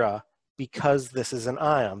extra because this is an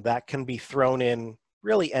ion. That can be thrown in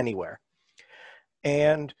really anywhere.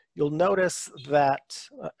 And you'll notice that,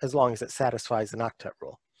 as long as it satisfies an octet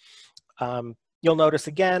rule, you'll notice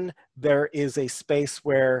again, there is a space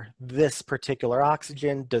where this particular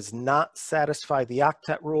oxygen does not satisfy the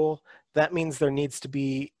octet rule. That means there needs to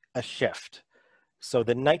be a shift. So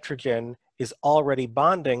the nitrogen is already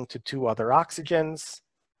bonding to 2 other oxygens,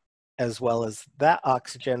 as well as that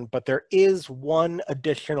oxygen, but there is 1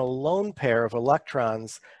 additional lone pair of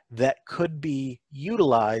electrons that could be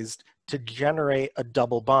utilized to generate a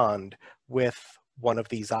double bond with one of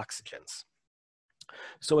these oxygens.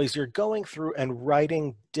 So as you're going through and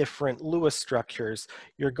writing different Lewis structures,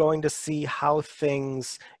 you're going to see how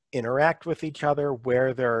things interact with each other,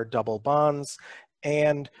 where there are double bonds,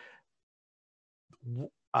 and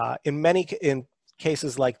in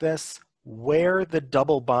cases like this, where the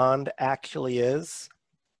double bond actually is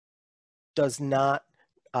does not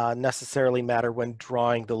necessarily matter when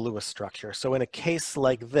drawing the Lewis structure. So in a case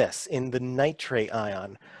like this, in the nitrate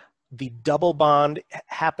ion, the double bond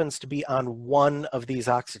happens to be on 1 of these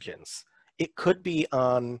oxygens. It could be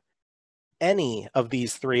on any of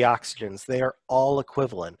these 3 oxygens. They are all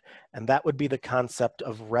equivalent, and that would be the concept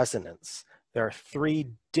of resonance. There are 3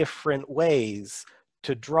 different ways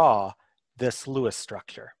to draw this Lewis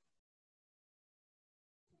structure.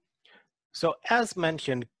 So as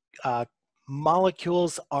mentioned,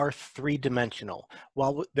 molecules are 3-dimensional.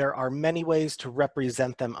 While there are many ways to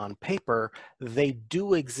represent them on paper, they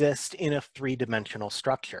do exist in a 3-dimensional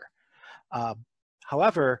structure.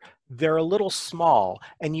 However, they're a little small,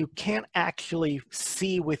 and you can't actually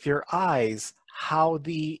see with your eyes how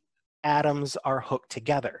the atoms are hooked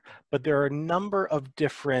together. But there are a number of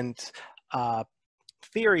different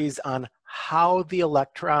theories on how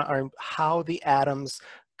the atoms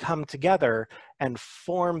come together and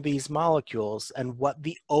form these molecules and what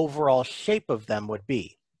the overall shape of them would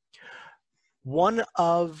be. One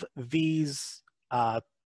of these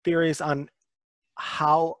theories on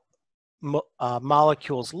how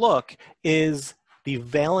molecules look is the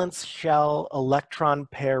valence shell electron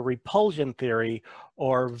pair repulsion theory,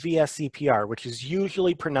 or VSEPR, which is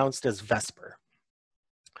usually pronounced as VESPR.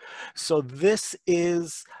 So this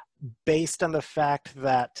is based on the fact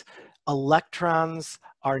that electrons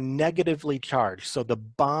are negatively charged. So the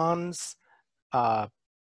bonds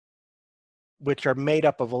which are made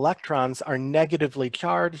up of electrons are negatively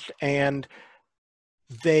charged, and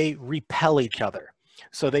they repel each other.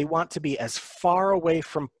 So they want to be as far away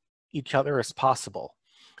from each other as possible.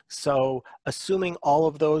 So assuming all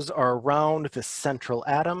of those are around the central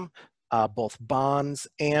atom, both bonds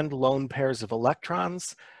and lone pairs of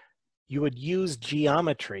electrons, you would use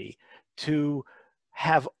geometry to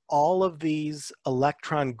have all of these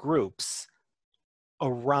electron groups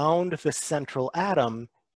around the central atom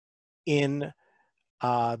in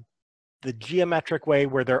the geometric way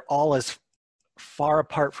where they're all as far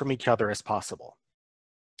apart from each other as possible.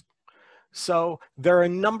 So there are a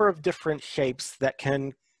number of different shapes that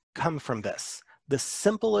can come from this. The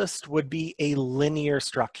simplest would be a linear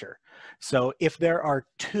structure. So if there are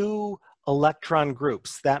 2 electron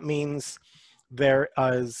groups, that means there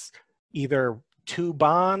is either 2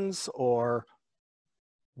 bonds or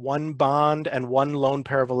 1 bond and 1 lone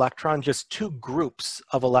pair of electrons, just 2 groups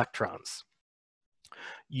of electrons.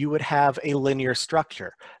 You would have a linear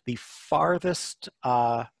structure. The farthest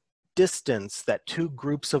distance that 2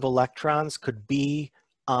 groups of electrons could be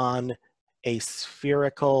on a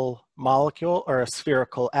spherical molecule or a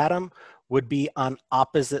spherical atom would be on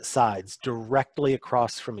opposite sides, directly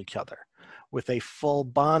across from each other, with a full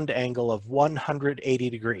bond angle of 180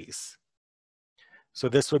 degrees. So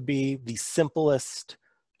this would be the simplest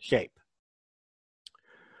shape.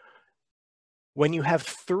 When you have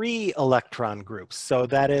 3 electron groups, so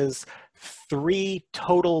that is 3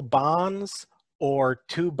 total bonds or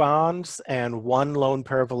 2 bonds and 1 lone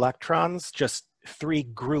pair of electrons, just 3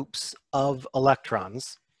 groups of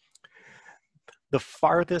electrons, the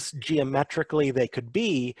farthest geometrically they could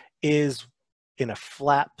be is in a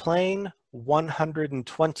flat plane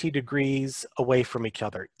 120 degrees away from each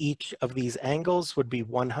other. Each of these angles would be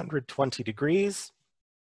 120 degrees.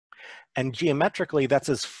 And geometrically, that's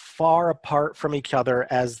as far apart from each other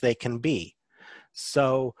as they can be.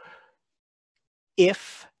 So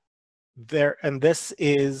if there, and this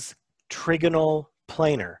is trigonal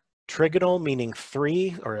planar. trigonal meaning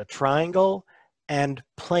 3 or a triangle, and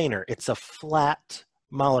planar, it's a flat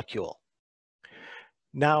molecule.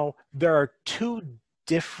 Now, there are two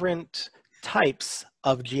different types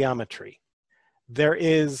of geometry. There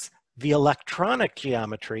is the electronic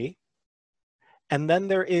geometry, and then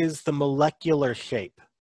there is the molecular shape.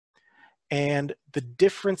 And the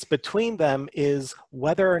difference between them is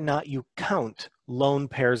whether or not you count lone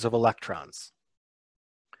pairs of electrons.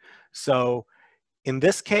 So in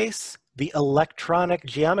this case, the electronic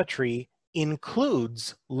geometry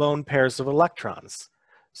includes lone pairs of electrons.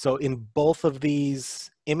 So in both of these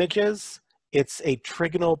images, it's a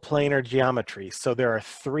trigonal planar geometry. So there are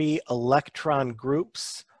 3 electron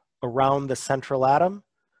groups around the central atom.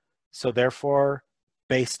 So therefore,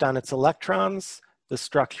 based on its electrons, the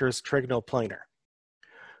structure is trigonal planar.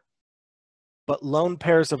 But lone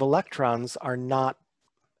pairs of electrons are not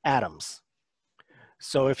atoms.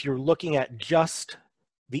 So if you're looking at just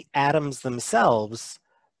the atoms themselves,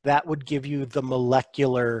 that would give you the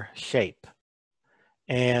molecular shape.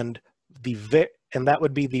 And that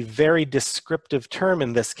would be the very descriptive term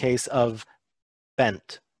in this case of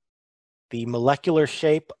bent. The molecular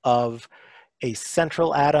shape of a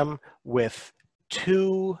central atom with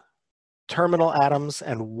 2 terminal atoms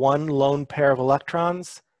and 1 lone pair of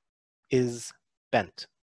electrons is bent.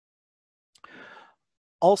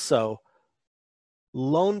 Also,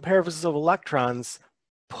 lone pairs of electrons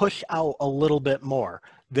push out a little bit more.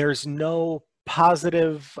 There's no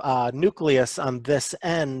positive nucleus on this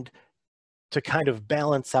end to kind of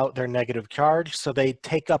balance out their negative charge, so they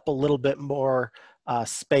take up a little bit more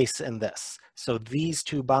space in this. So these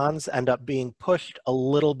 2 bonds end up being pushed a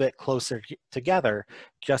little bit closer together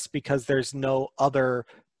just because there's no other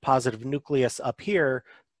positive nucleus up here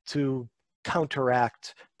to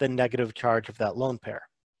counteract the negative charge of that lone pair.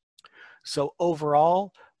 So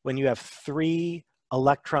overall, when you have 3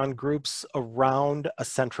 electron groups around a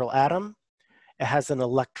central atom, it has an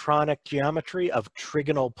electronic geometry of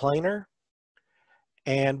trigonal planar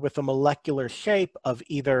and with a molecular shape of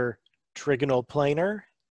either trigonal planar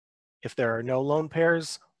if there are no lone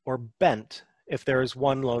pairs, or bent if there is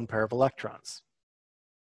 1 lone pair of electrons.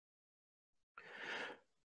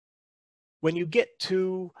 When you get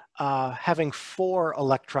to having 4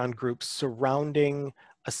 electron groups surrounding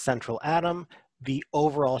a central atom, the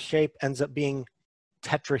overall shape ends up being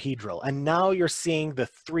tetrahedral. And now you're seeing the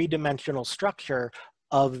 3-dimensional structure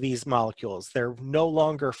of these molecules. They're no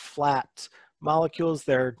longer flat molecules,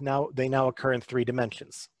 they now occur in 3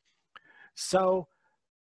 dimensions. So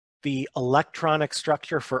the electronic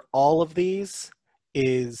structure for all of these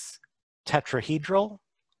is tetrahedral,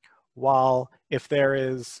 while if there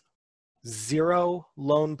is 0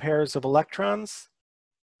 lone pairs of electrons,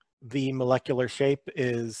 the molecular shape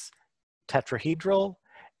is tetrahedral,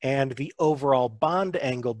 and the overall bond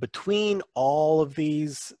angle between all of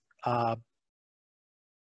these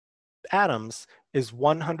atoms is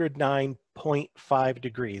 109.5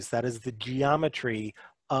 degrees. That is the geometry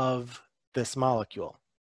of this molecule.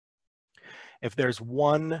 If there's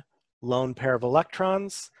 1 lone pair of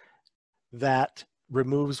electrons, that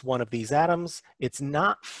removes one of these atoms. It's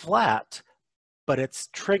not flat, but it's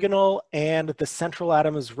trigonal, and the central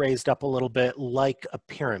atom is raised up a little bit like a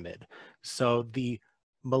pyramid. So the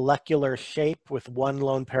molecular shape with 1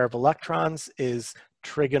 lone pair of electrons is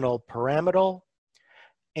trigonal pyramidal,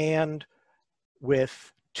 and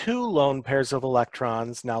with 2 lone pairs of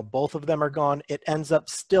electrons, now both of them are gone, it ends up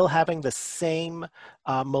still having the same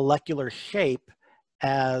molecular shape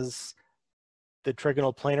as the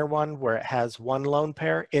trigonal planar one where it has 1 lone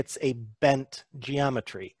pair. It's a bent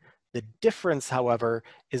geometry. The difference, however,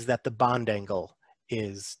 is that the bond angle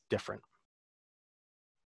is different.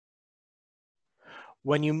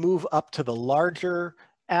 When you move up to the larger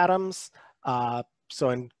atoms, so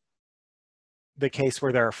in the case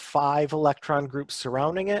where there are 5 electron groups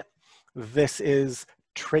surrounding it, this is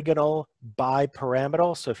trigonal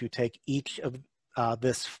bipyramidal. So if you take each of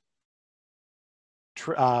this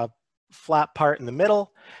flat part in the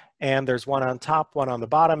middle, and there's one on top, one on the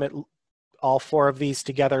bottom, all 4 of these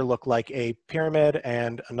together look like a pyramid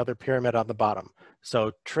and another pyramid on the bottom.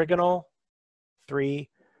 So trigonal, 3,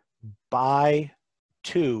 by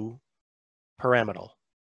 2, pyramidal.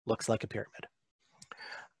 Looks like a pyramid.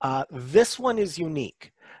 This one is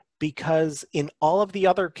unique because in all of the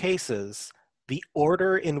other cases, the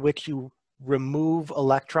order in which you remove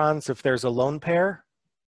electrons if there's a lone pair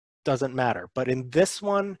doesn't matter. But in this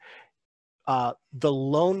one, the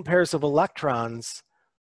lone pairs of electrons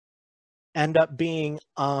end up being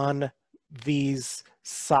on these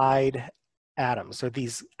side atoms or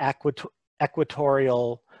these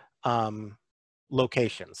equatorial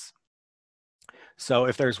locations. So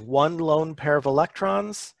if there's one lone pair of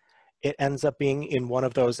electrons, it ends up being in one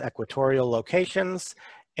of those equatorial locations,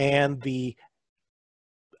 and the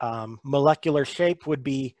molecular shape would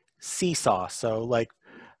be seesaw. So like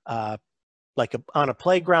on a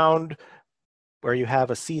playground where you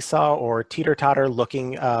have a seesaw or teeter-totter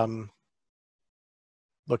looking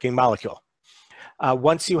molecule.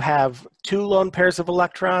 Once you have two lone pairs of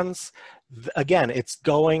electrons, again, it's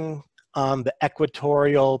going on the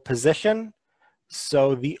equatorial position.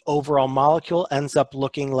 So the overall molecule ends up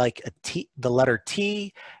looking like a T, the letter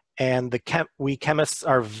T, and we chemists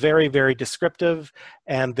are very, very descriptive,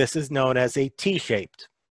 and this is known as a T-shaped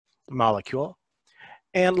molecule.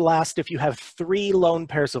 And last, if you have three lone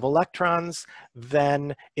pairs of electrons,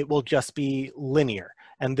 then it will just be linear.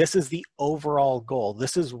 And this is the overall goal.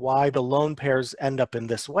 This is why the lone pairs end up in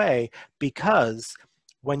this way, because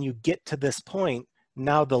when you get to this point,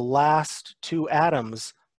 now the last two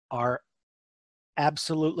atoms are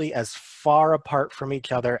absolutely as far apart from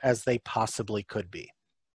each other as they possibly could be.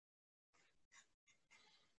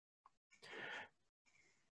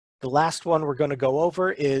 The last one we're going to go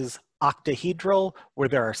over is octahedral, where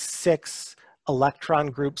there are 6 electron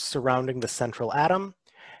groups surrounding the central atom.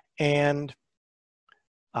 And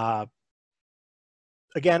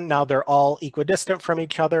again, now they're all equidistant from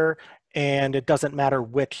each other, and it doesn't matter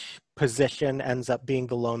which position ends up being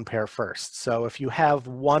the lone pair first. So if you have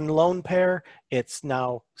one lone pair, it's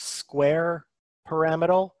now square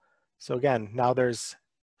pyramidal. So again, now there's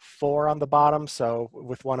 4 on the bottom, so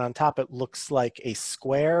with 1 on top, it looks like a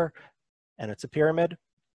square, and it's a pyramid.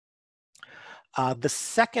 The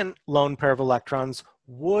second lone pair of electrons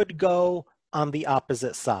would go on the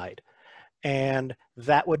opposite side, and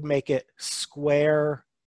that would make it square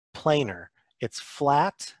planar. It's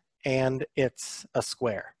flat and it's a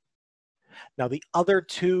square. Now the other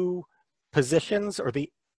two positions, or the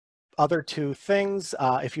other two things,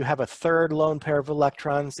 if you have a third lone pair of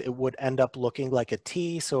electrons, it would end up looking like a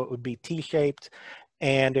T, so it would be T-shaped.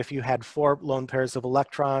 And if you had 4 lone pairs of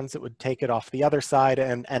electrons, it would take it off the other side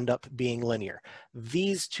and end up being linear.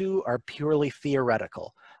 These two are purely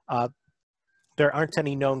theoretical. There aren't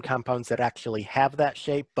any known compounds that actually have that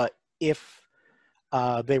shape, but if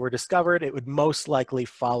they were discovered, it would most likely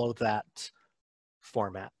follow that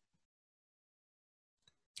format.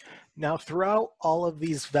 Now, throughout all of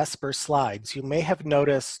these VSEPR slides, you may have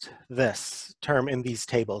noticed this term in these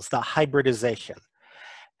tables, the hybridization.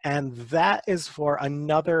 And that is for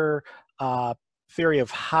another theory of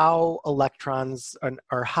how electrons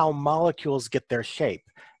or how molecules get their shape.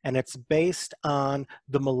 And it's based on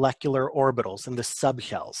the molecular orbitals and the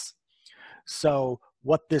subshells. So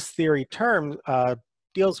what this theory term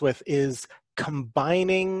deals with is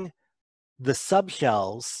combining the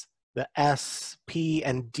subshells, the S, P,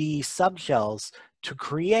 and D subshells, to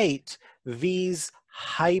create these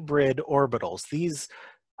hybrid orbitals. These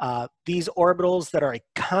orbitals that are a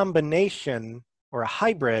combination or a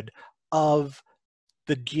hybrid of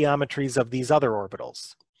the geometries of these other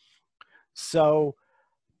orbitals. So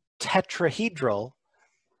tetrahedral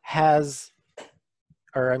has,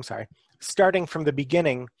 or I'm sorry, starting from the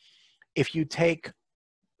beginning, if you take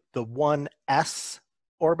the one S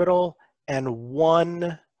orbital and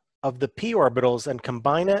one of the P orbitals and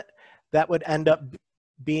combine it, that would end up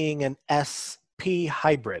being an SP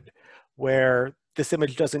hybrid, where this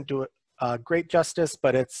image doesn't do great justice,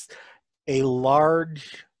 but it's a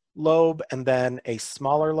large lobe and then a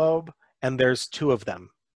smaller lobe, and there's 2 of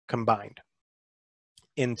them combined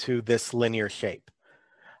into this linear shape.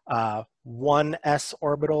 1 S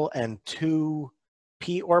orbital and 2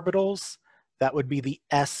 P orbitals, that would be the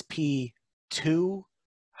sp2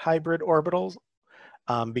 hybrid orbitals,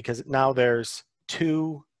 because now there's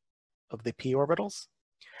 2 of the P orbitals.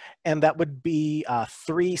 And that would be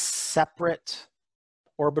 3 separate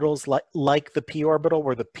orbitals like the P orbital,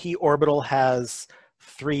 where the P orbital has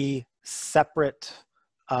 3 separate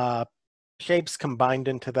shapes combined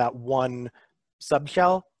into that one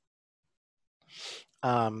subshell.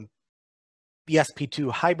 The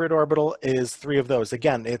sp2 hybrid orbital is 3 of those.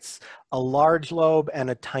 Again, it's a large lobe and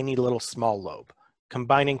a tiny little small lobe,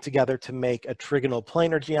 combining together to make a trigonal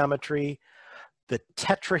planar geometry. The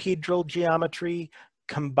tetrahedral geometry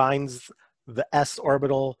combines the s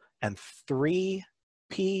orbital and 3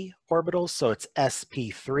 P orbitals, so it's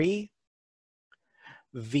sp3.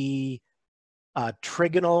 The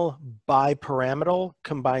trigonal bipyramidal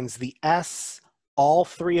combines the s, all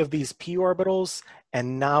 3 of these P orbitals,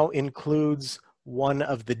 and now includes one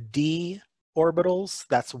of the D orbitals.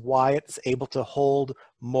 That's why it's able to hold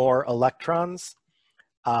more electrons.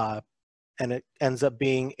 And it ends up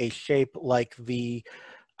being a shape like the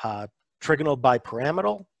trigonal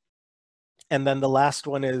bipyramidal. And then the last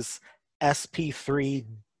one is sp3d2,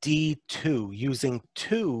 using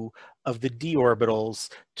 2 of the d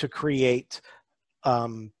orbitals to create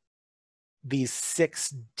these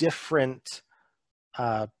 6 different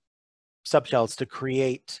subshells to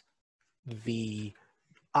create the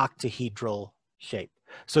octahedral shape.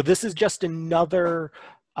 So this is just another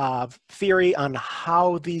theory on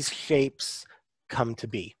how these shapes come to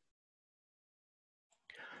be.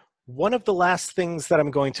 One of the last things that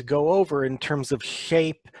I'm going to go over in terms of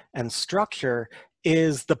shape and structure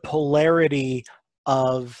is the polarity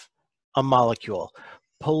of a molecule.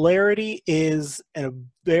 Polarity is a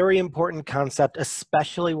very important concept,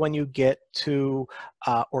 especially when you get to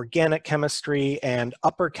organic chemistry and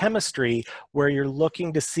upper chemistry, where you're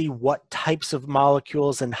looking to see what types of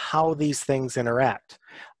molecules and how these things interact.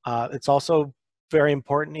 It's also very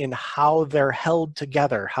important in how they're held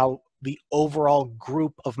together, how the overall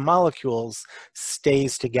group of molecules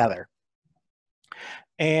stays together.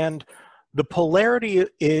 And the polarity,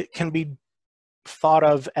 it can be thought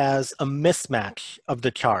of as a mismatch of the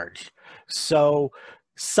charge. So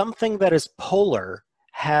something that is polar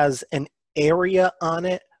has an area on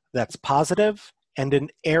it that's positive and an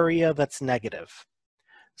area that's negative.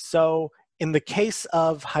 So in the case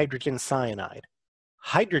of hydrogen cyanide,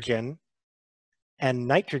 hydrogen and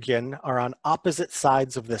nitrogen are on opposite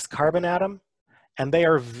sides of this carbon atom, and they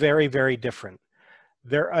are very, very different.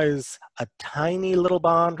 There is a tiny little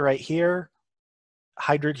bond right here.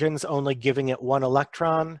 Hydrogen's only giving it 1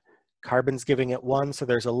 electron, carbon's giving it 1, so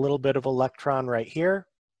there's a little bit of electron right here.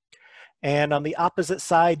 And on the opposite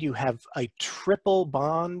side, you have a triple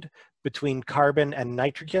bond between carbon and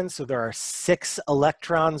nitrogen, so there are 6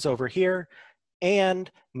 electrons over here,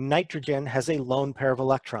 and nitrogen has a lone pair of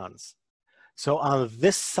electrons. So on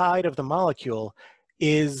this side of the molecule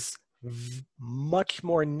is much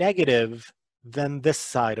more negative than this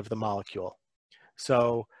side of the molecule.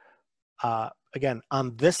 So again,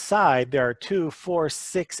 on this side, there are 2, 4,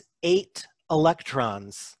 6, 8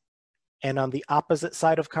 electrons. And on the opposite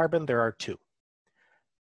side of carbon, there are 2.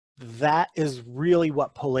 That is really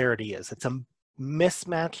what polarity is. It's a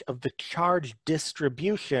mismatch of the charge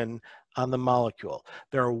distribution on the molecule.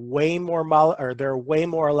 There are way more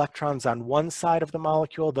electrons on one side of the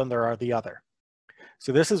molecule than there are the other.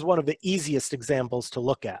 So this is one of the easiest examples to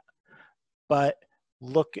look at. But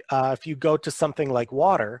look, if you go to something like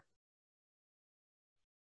water,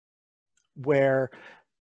 where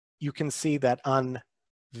you can see that on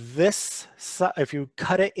this side, if you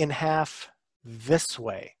cut it in half this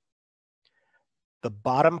way, the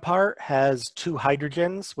bottom part has 2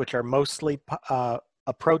 hydrogens, which are mostly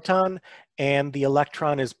a proton, and the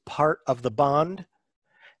electron is part of the bond,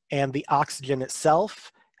 and the oxygen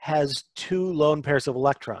itself has 2 lone pairs of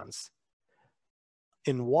electrons.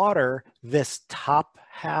 In water, this top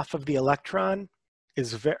half of the electron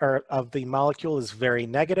of the molecule is very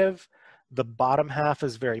negative, the bottom half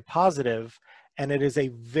is very positive, and it is a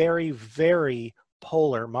very, very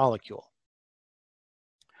polar molecule.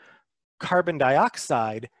 Carbon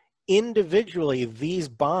dioxide, individually, these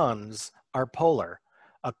bonds are polar.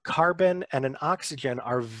 A carbon and an oxygen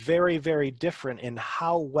are very, very different in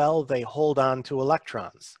how well they hold on to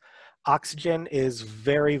electrons. Oxygen is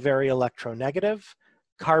very, very electronegative.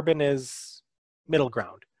 Carbon is middle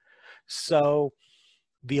ground. So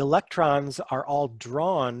the electrons are all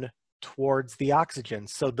drawn towards the oxygen.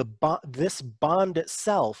 So this bond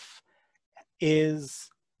itself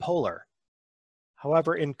is polar.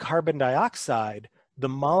 However, in carbon dioxide, the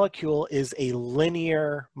molecule is a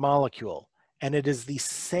linear molecule, and it is the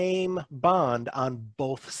same bond on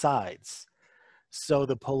both sides. So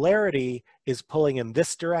the polarity is pulling in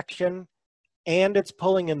this direction, and it's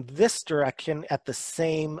pulling in this direction at the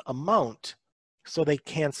same amount, so they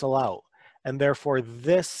cancel out. And therefore,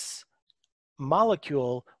 this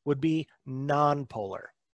molecule would be nonpolar.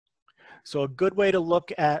 So a good way to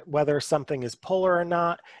look at whether something is polar or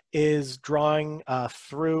not is drawing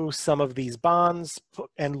through some of these bonds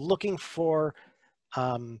and looking for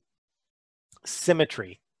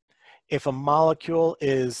symmetry. If a molecule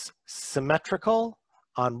is symmetrical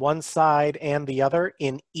on one side and the other,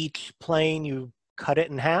 in each plane you cut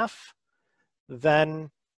it in half,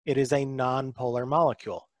 then it is a nonpolar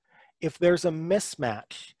molecule. If there's a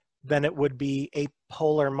mismatch, then it would be a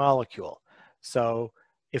polar molecule. So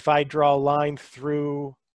if I draw a line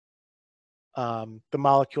through the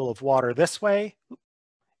molecule of water this way,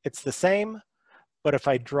 it's the same, but if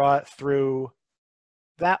I draw it through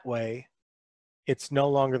that way, it's no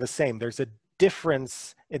longer the same. There's a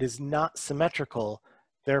difference. It is not symmetrical.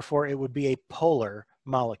 Therefore, it would be a polar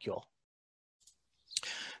molecule.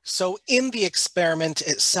 So in the experiment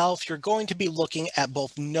itself, you're going to be looking at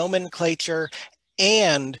both nomenclature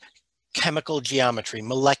and chemical geometry,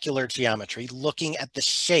 molecular geometry, looking at the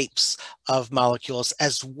shapes of molecules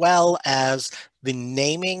as well as the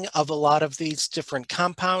naming of a lot of these different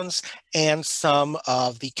compounds and some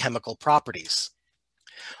of the chemical properties.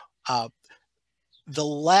 The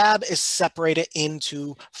lab is separated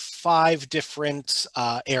into 5 different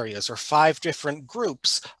areas or 5 different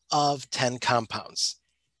groups of 10 compounds.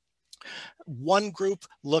 One group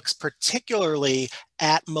looks particularly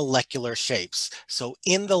at molecular shapes. So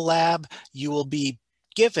in the lab, you will be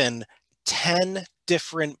given 10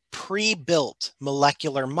 different pre-built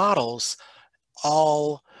molecular models,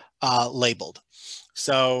 all labeled.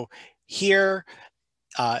 So here,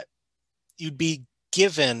 you'd be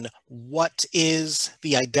given what is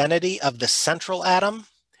the identity of the central atom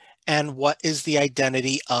and what is the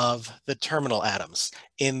identity of the terminal atoms.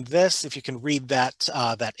 In this, if you can read that,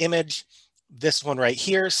 that image, this one right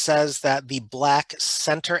here says that the black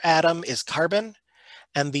center atom is carbon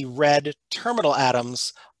and the red terminal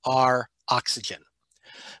atoms are oxygen.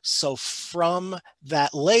 So from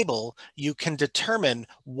that label, you can determine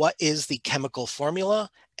what is the chemical formula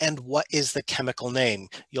and what is the chemical name.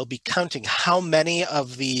 You'll be counting how many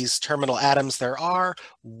of these terminal atoms there are,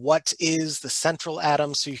 what is the central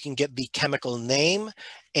atom, so you can get the chemical name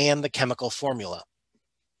and the chemical formula.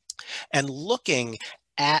 And looking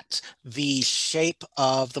at the shape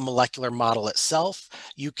of the molecular model itself,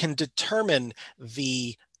 you can determine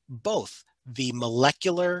both the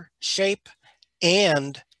molecular shape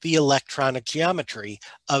and the electronic geometry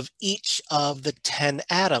of each of the 10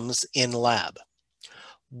 atoms in lab.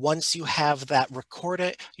 Once you have that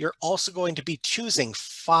recorded, you're also going to be choosing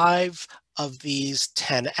 5 of these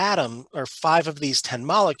 10 atoms or 5 of these 10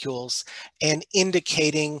 molecules and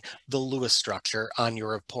indicating the Lewis structure on your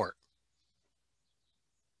report.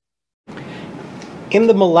 In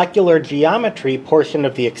the molecular geometry portion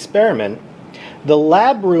of the experiment, the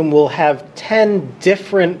lab room will have 10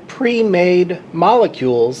 different pre-made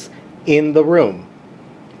molecules in the room.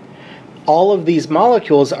 All of these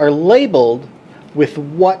molecules are labeled with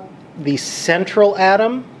what the central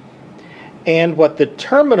atom and what the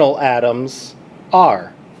terminal atoms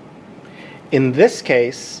are. In this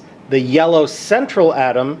case, the yellow central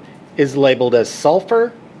atom is labeled as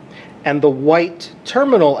sulfur, and the white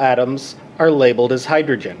terminal atoms are labeled as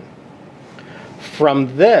hydrogen.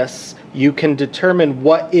 From this, you can determine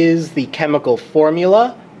what is the chemical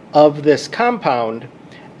formula of this compound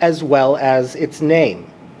as well as its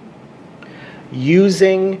name.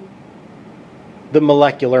 Using the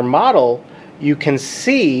molecular model, you can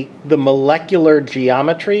see the molecular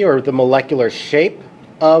geometry or the molecular shape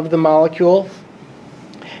of the molecule,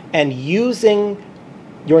 and using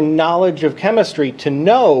your knowledge of chemistry to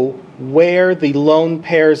know where the lone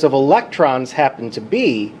pairs of electrons happen to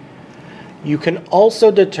be, you can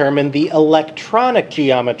also determine the electronic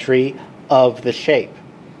geometry of the shape.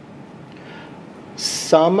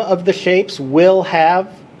 Some of the shapes will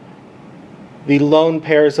have the lone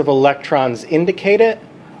pairs of electrons indicated,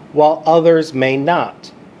 while others may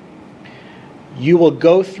not. You will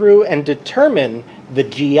go through and determine the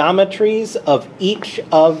geometries of each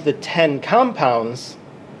of the 10 compounds,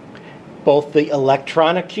 both the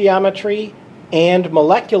electronic geometry and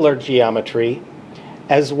molecular geometry,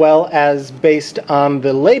 as well as, based on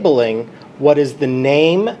the labeling, what is the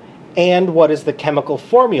name and what is the chemical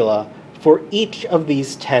formula for each of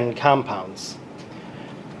these 10 compounds.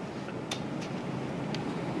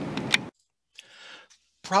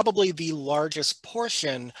 Probably the largest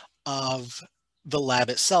portion of the lab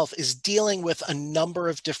itself is dealing with a number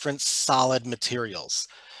of different solid materials.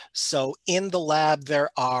 So in the lab, there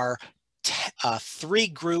are 3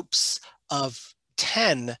 groups of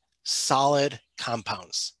 10 solid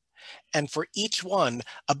compounds. And for each one,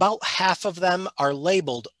 about half of them are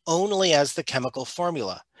labeled only as the chemical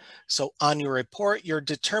formula. So on your report, you're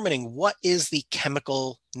determining what is the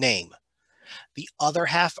chemical name. The other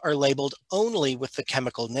half are labeled only with the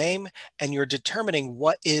chemical name, and you're determining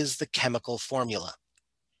what is the chemical formula.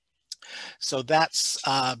 So that's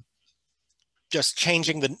just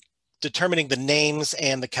determining the names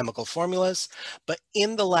and the chemical formulas. But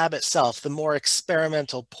in the lab itself, the more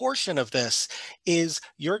experimental portion of this is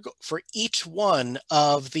for each one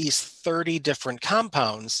of these 30 different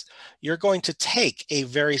compounds, you're going to take a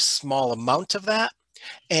very small amount of that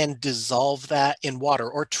and dissolve that in water,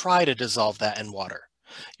 or try to dissolve that in water.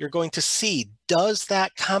 You're going to see, does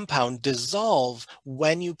that compound dissolve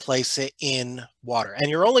when you place it in water? And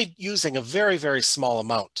you're only using a very, very small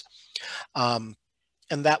amount. And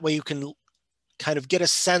that way you can kind of get a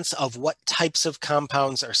sense of what types of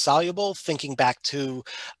compounds are soluble, thinking back to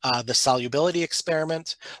the solubility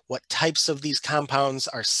experiment, what types of these compounds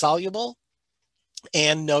are soluble,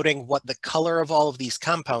 and noting what the color of all of these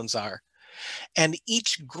compounds are. And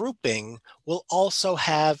each grouping will also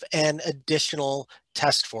have an additional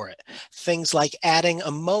test for it. Things like adding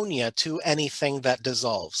ammonia to anything that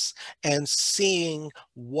dissolves and seeing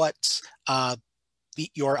what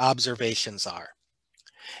your observations are.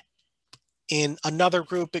 In another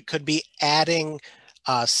group, it could be adding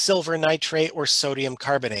silver nitrate or sodium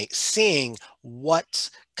carbonate, seeing what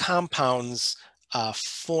compounds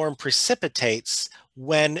form precipitates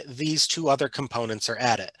when these two other components are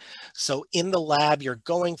added. So in the lab, you're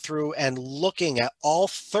going through and looking at all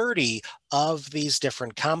 30 of these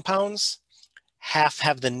different compounds. Half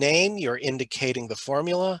have the name, you're indicating the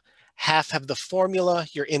formula. Half have the formula,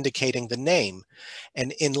 you're indicating the name.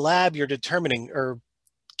 And in lab, you're determining or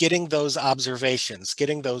getting those observations,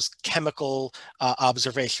 getting those chemical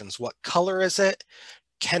observations. What color is it?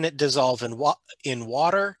 Can it dissolve in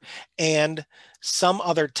water? And some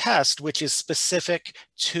other test which is specific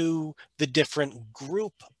to the different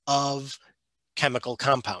group of chemical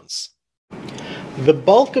compounds. The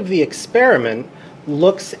bulk of the experiment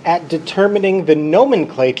looks at determining the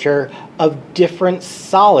nomenclature of different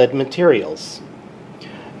solid materials.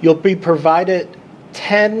 You'll be provided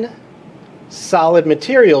 10 solid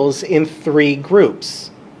materials in 3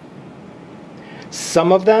 groups.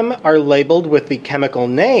 Some of them are labeled with the chemical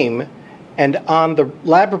name, and on the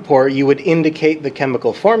lab report you would indicate the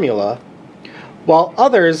chemical formula, while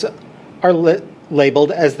others are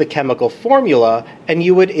labeled as the chemical formula and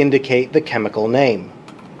you would indicate the chemical name.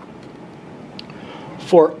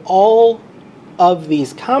 For all of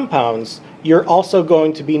these compounds, you're also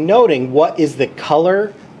going to be noting what is the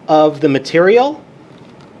color of the material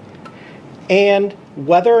and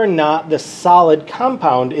whether or not the solid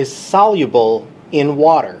compound is soluble in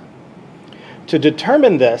water. To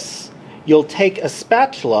determine this, you'll take a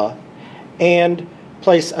spatula and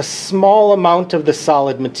place a small amount of the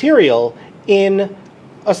solid material in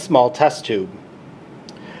a small test tube.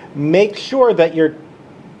 Make sure that your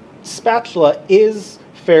spatula is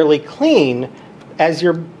fairly clean as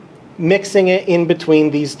you're mixing it in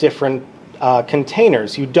between these different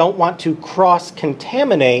containers. You don't want to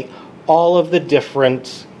cross-contaminate all of the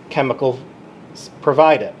different chemicals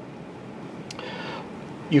provided.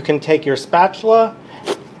 You can take your spatula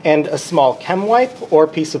and a small chem wipe or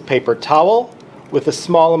piece of paper towel with a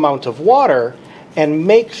small amount of water and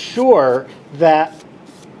make sure that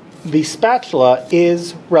the spatula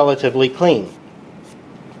is relatively clean.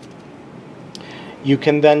 You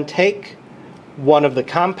can then take one of the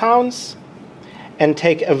compounds and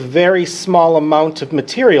take a very small amount of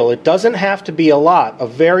material. It doesn't have to be a lot, a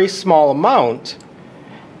very small amount,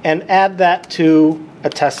 and add that to a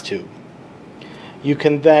test tube. You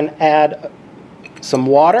can then add some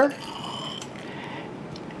water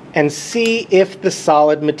and see if the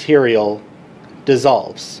solid material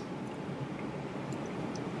dissolves.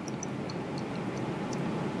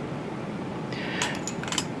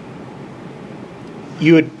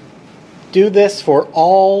 You would do this for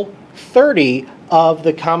all 30 of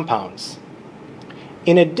the compounds.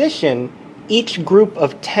 In addition, each group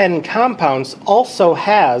of 10 compounds also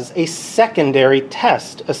has a secondary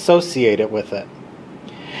test associated with it.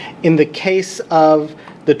 In the case of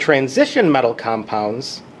the transition metal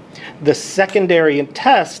compounds, the secondary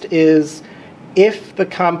test is if the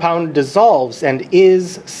compound dissolves and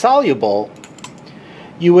is soluble,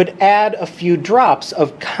 you would add a few drops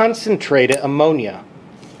of concentrated ammonia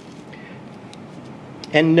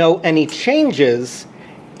and note any changes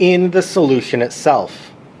in the solution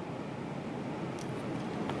itself.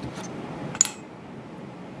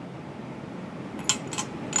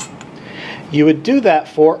 You would do that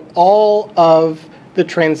for all of the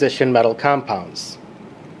transition metal compounds.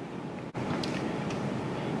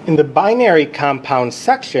 In the binary compound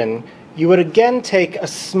section, you would again take a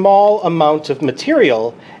small amount of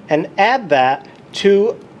material and add that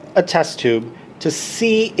to a test tube to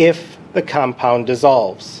see if the compound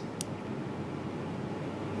dissolves.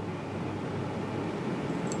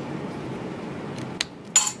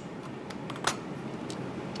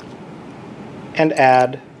 And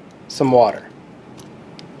add some water.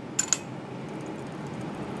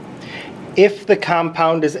 If the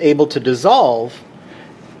compound is able to dissolve,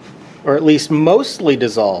 or at least mostly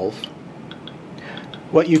dissolve,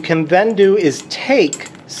 what you can then do is take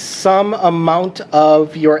some amount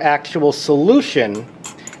of your actual solution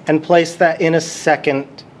and place that in a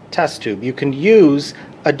second test tube. You can use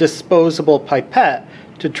a disposable pipette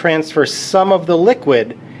to transfer some of the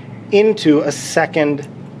liquid into a second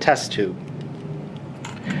test tube.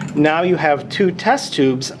 Now you have 2 test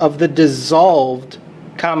tubes of the dissolved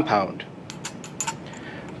compound.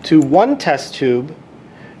 To one test tube,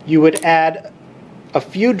 you would add a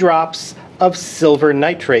few drops of silver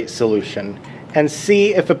nitrate solution and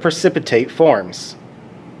see if a precipitate forms.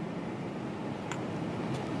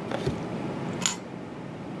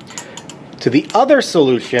 To the other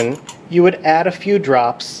solution, you would add a few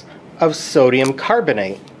drops of sodium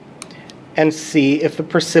carbonate and see if the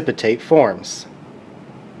precipitate forms.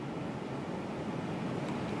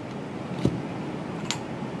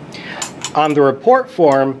 On the report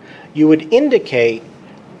form, you would indicate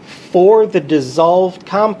for the dissolved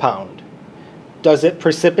compound, does it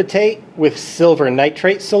precipitate with silver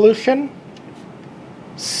nitrate solution,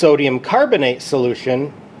 sodium carbonate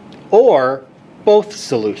solution, or both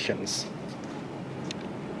solutions?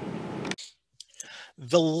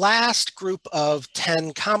 The last group of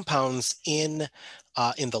 10 compounds in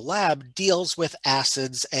the lab deals with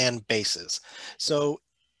acids and bases. So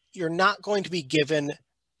you're not going to be given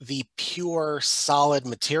the pure solid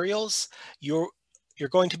materials. You're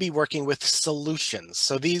going to be working with solutions.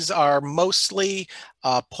 So these are mostly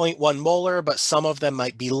 0.1 molar, but some of them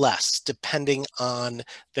might be less depending on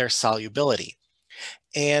their solubility.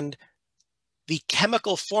 And the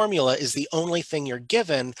chemical formula is the only thing you're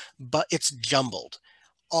given, but it's jumbled.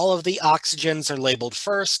 All of the oxygens are labeled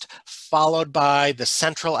first, followed by the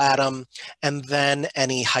central atom, and then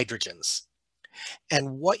any hydrogens.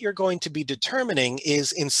 And what you're going to be determining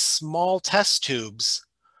is in small test tubes,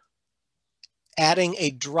 adding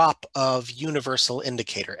a drop of universal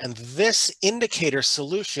indicator. And this indicator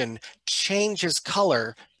solution changes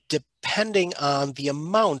color depending on the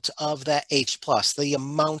amount of that H+, the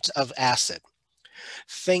amount of acid.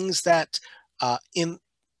 Things that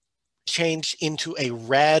change into a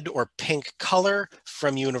red or pink color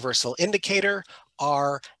from universal indicator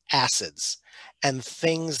are acids. And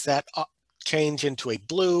things that change into a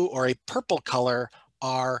blue or a purple color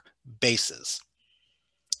are bases.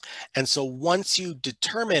 And so once you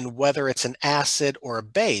determine whether it's an acid or a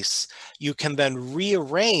base, you can then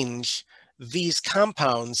rearrange these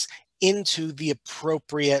compounds into the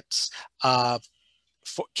appropriate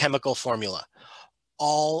chemical formula.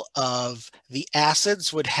 All of the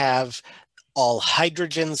acids would have all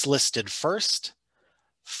hydrogens listed first,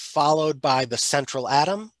 followed by the central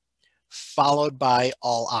atom, followed by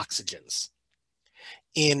all oxygens.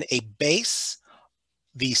 In a base,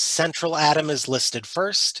 the central atom is listed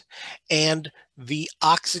first, and the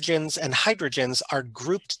oxygens and hydrogens are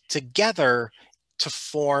grouped together to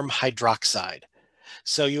form hydroxide.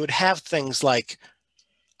 So you would have things like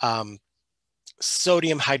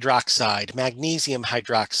sodium hydroxide, magnesium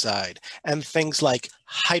hydroxide, and things like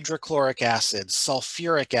hydrochloric acid,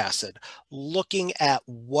 sulfuric acid, looking at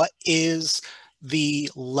what is the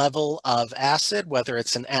level of acid, whether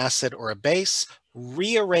it's an acid or a base,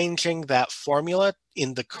 rearranging that formula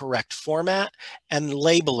in the correct format, and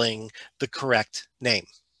labeling the correct name.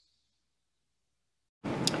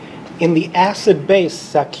 In the acid-base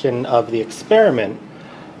section of the experiment,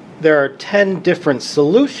 there are 10 different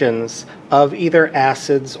solutions of either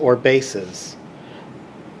acids or bases.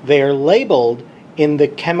 They are labeled in the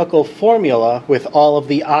chemical formula with all of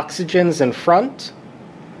the oxygens in front,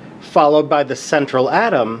 followed by the central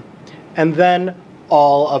atom, and then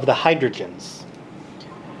all of the hydrogens.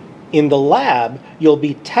 In the lab, you'll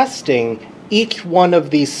be testing each one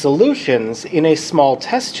of these solutions in a small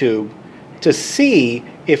test tube to see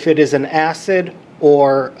if it is an acid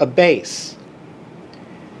or a base.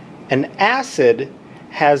 An acid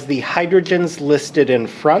has the hydrogens listed in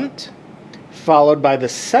front, followed by the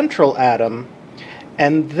central atom,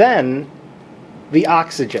 and then the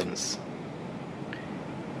oxygens.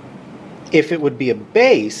 If it would be a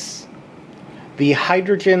base, the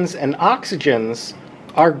hydrogens and oxygens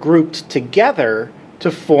are grouped together to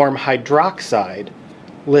form hydroxide,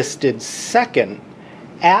 listed second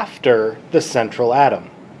after the central atom.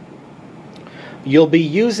 You'll be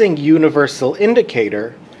using universal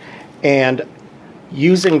indicator, and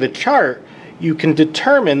using the chart, you can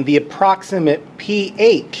determine the approximate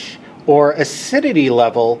pH or acidity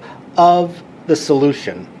level of the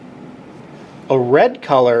solution. A red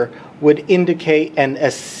color would indicate an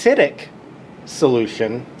acidic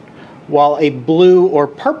solution, while a blue or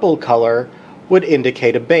purple color would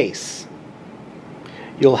indicate a base.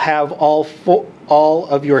 You'll have all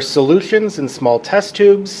of your solutions in small test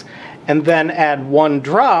tubes, and then add 1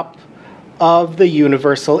 drop of the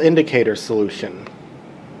universal indicator solution.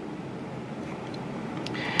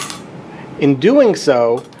 In doing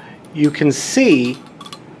so, you can see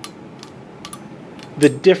the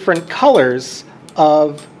different colors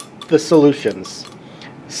of the solutions.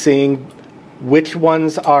 Seeing which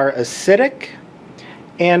ones are acidic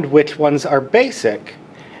and which ones are basic,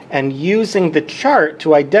 and using the chart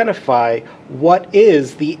to identify what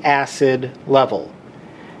is the acid level.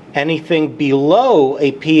 Anything below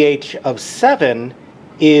a pH of 7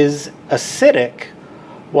 is acidic,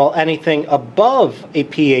 while anything above a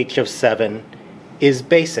pH of 7 is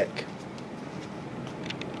basic.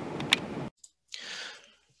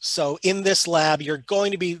 So in this lab, you're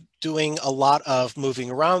going to be doing a lot of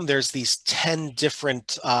moving around. There's these 10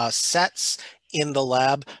 different sets in the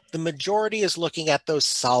lab. The majority is looking at those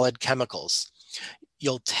solid chemicals.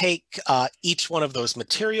 You'll take each one of those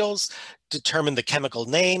materials, determine the chemical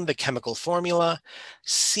name, the chemical formula,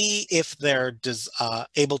 see if they're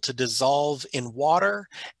able to dissolve in water,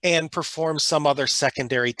 and perform some other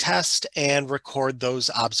secondary test and record those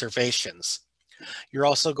observations. You're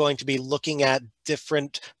also going to be looking at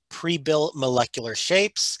different pre-built molecular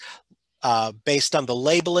shapes, based on the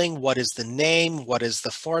labeling, what is the name, what is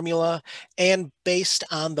the formula, and based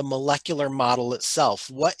on the molecular model itself,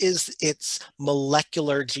 what is its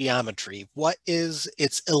molecular geometry, what is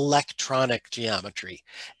its electronic geometry,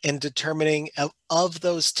 and determining of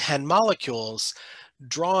those 10 molecules,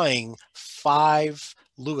 drawing 5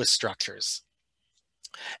 Lewis structures.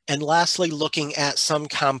 And lastly, looking at some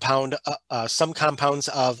compounds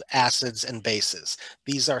of acids and bases.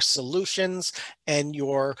 These are solutions, and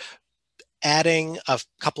you're adding a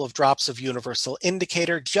couple of drops of universal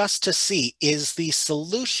indicator just to see, is the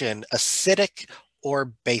solution acidic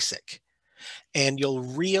or basic? And you'll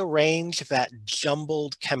rearrange that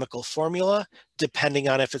jumbled chemical formula depending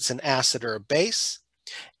on if it's an acid or a base,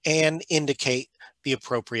 and indicate the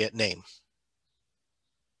appropriate name.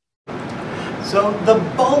 So the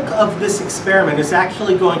bulk of this experiment is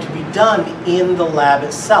actually going to be done in the lab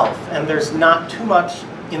itself, and there's not too much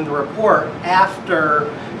in the report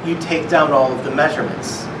after you take down all of the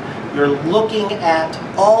measurements. You're looking at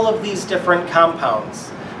all of these different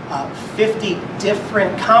compounds, 50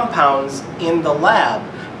 different compounds in the lab,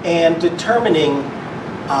 and determining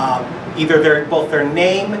either both their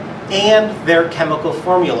name and their chemical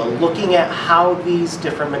formula, looking at how these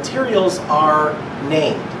different materials are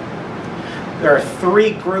named. There are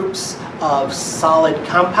 3 groups of solid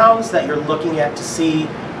compounds that you're looking at to see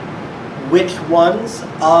which ones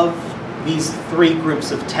of these 3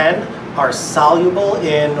 groups of 10 are soluble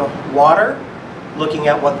in water, looking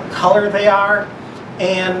at what color they are,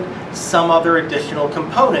 and some other additional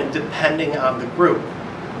component depending on the group.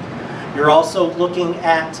 You're also looking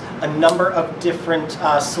at a number of different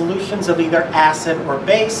solutions of either acid or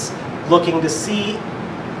base, looking to see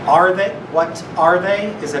what are they?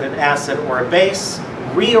 Is it an acid or a base?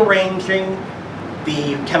 Rearranging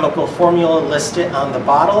the chemical formula listed on the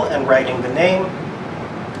bottle and writing the name,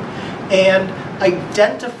 and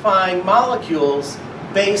identifying molecules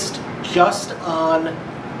based just on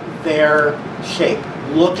their shape,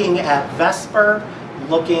 looking at VSEPR,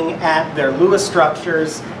 looking at their Lewis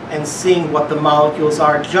structures, and seeing what the molecules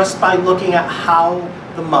are just by looking at how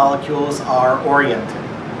the molecules are oriented.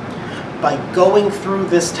 By going through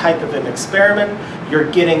this type of an experiment,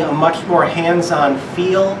 you're getting a much more hands-on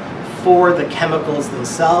feel for the chemicals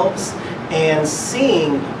themselves and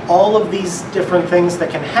seeing all of these different things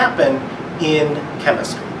that can happen in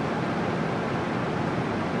chemistry.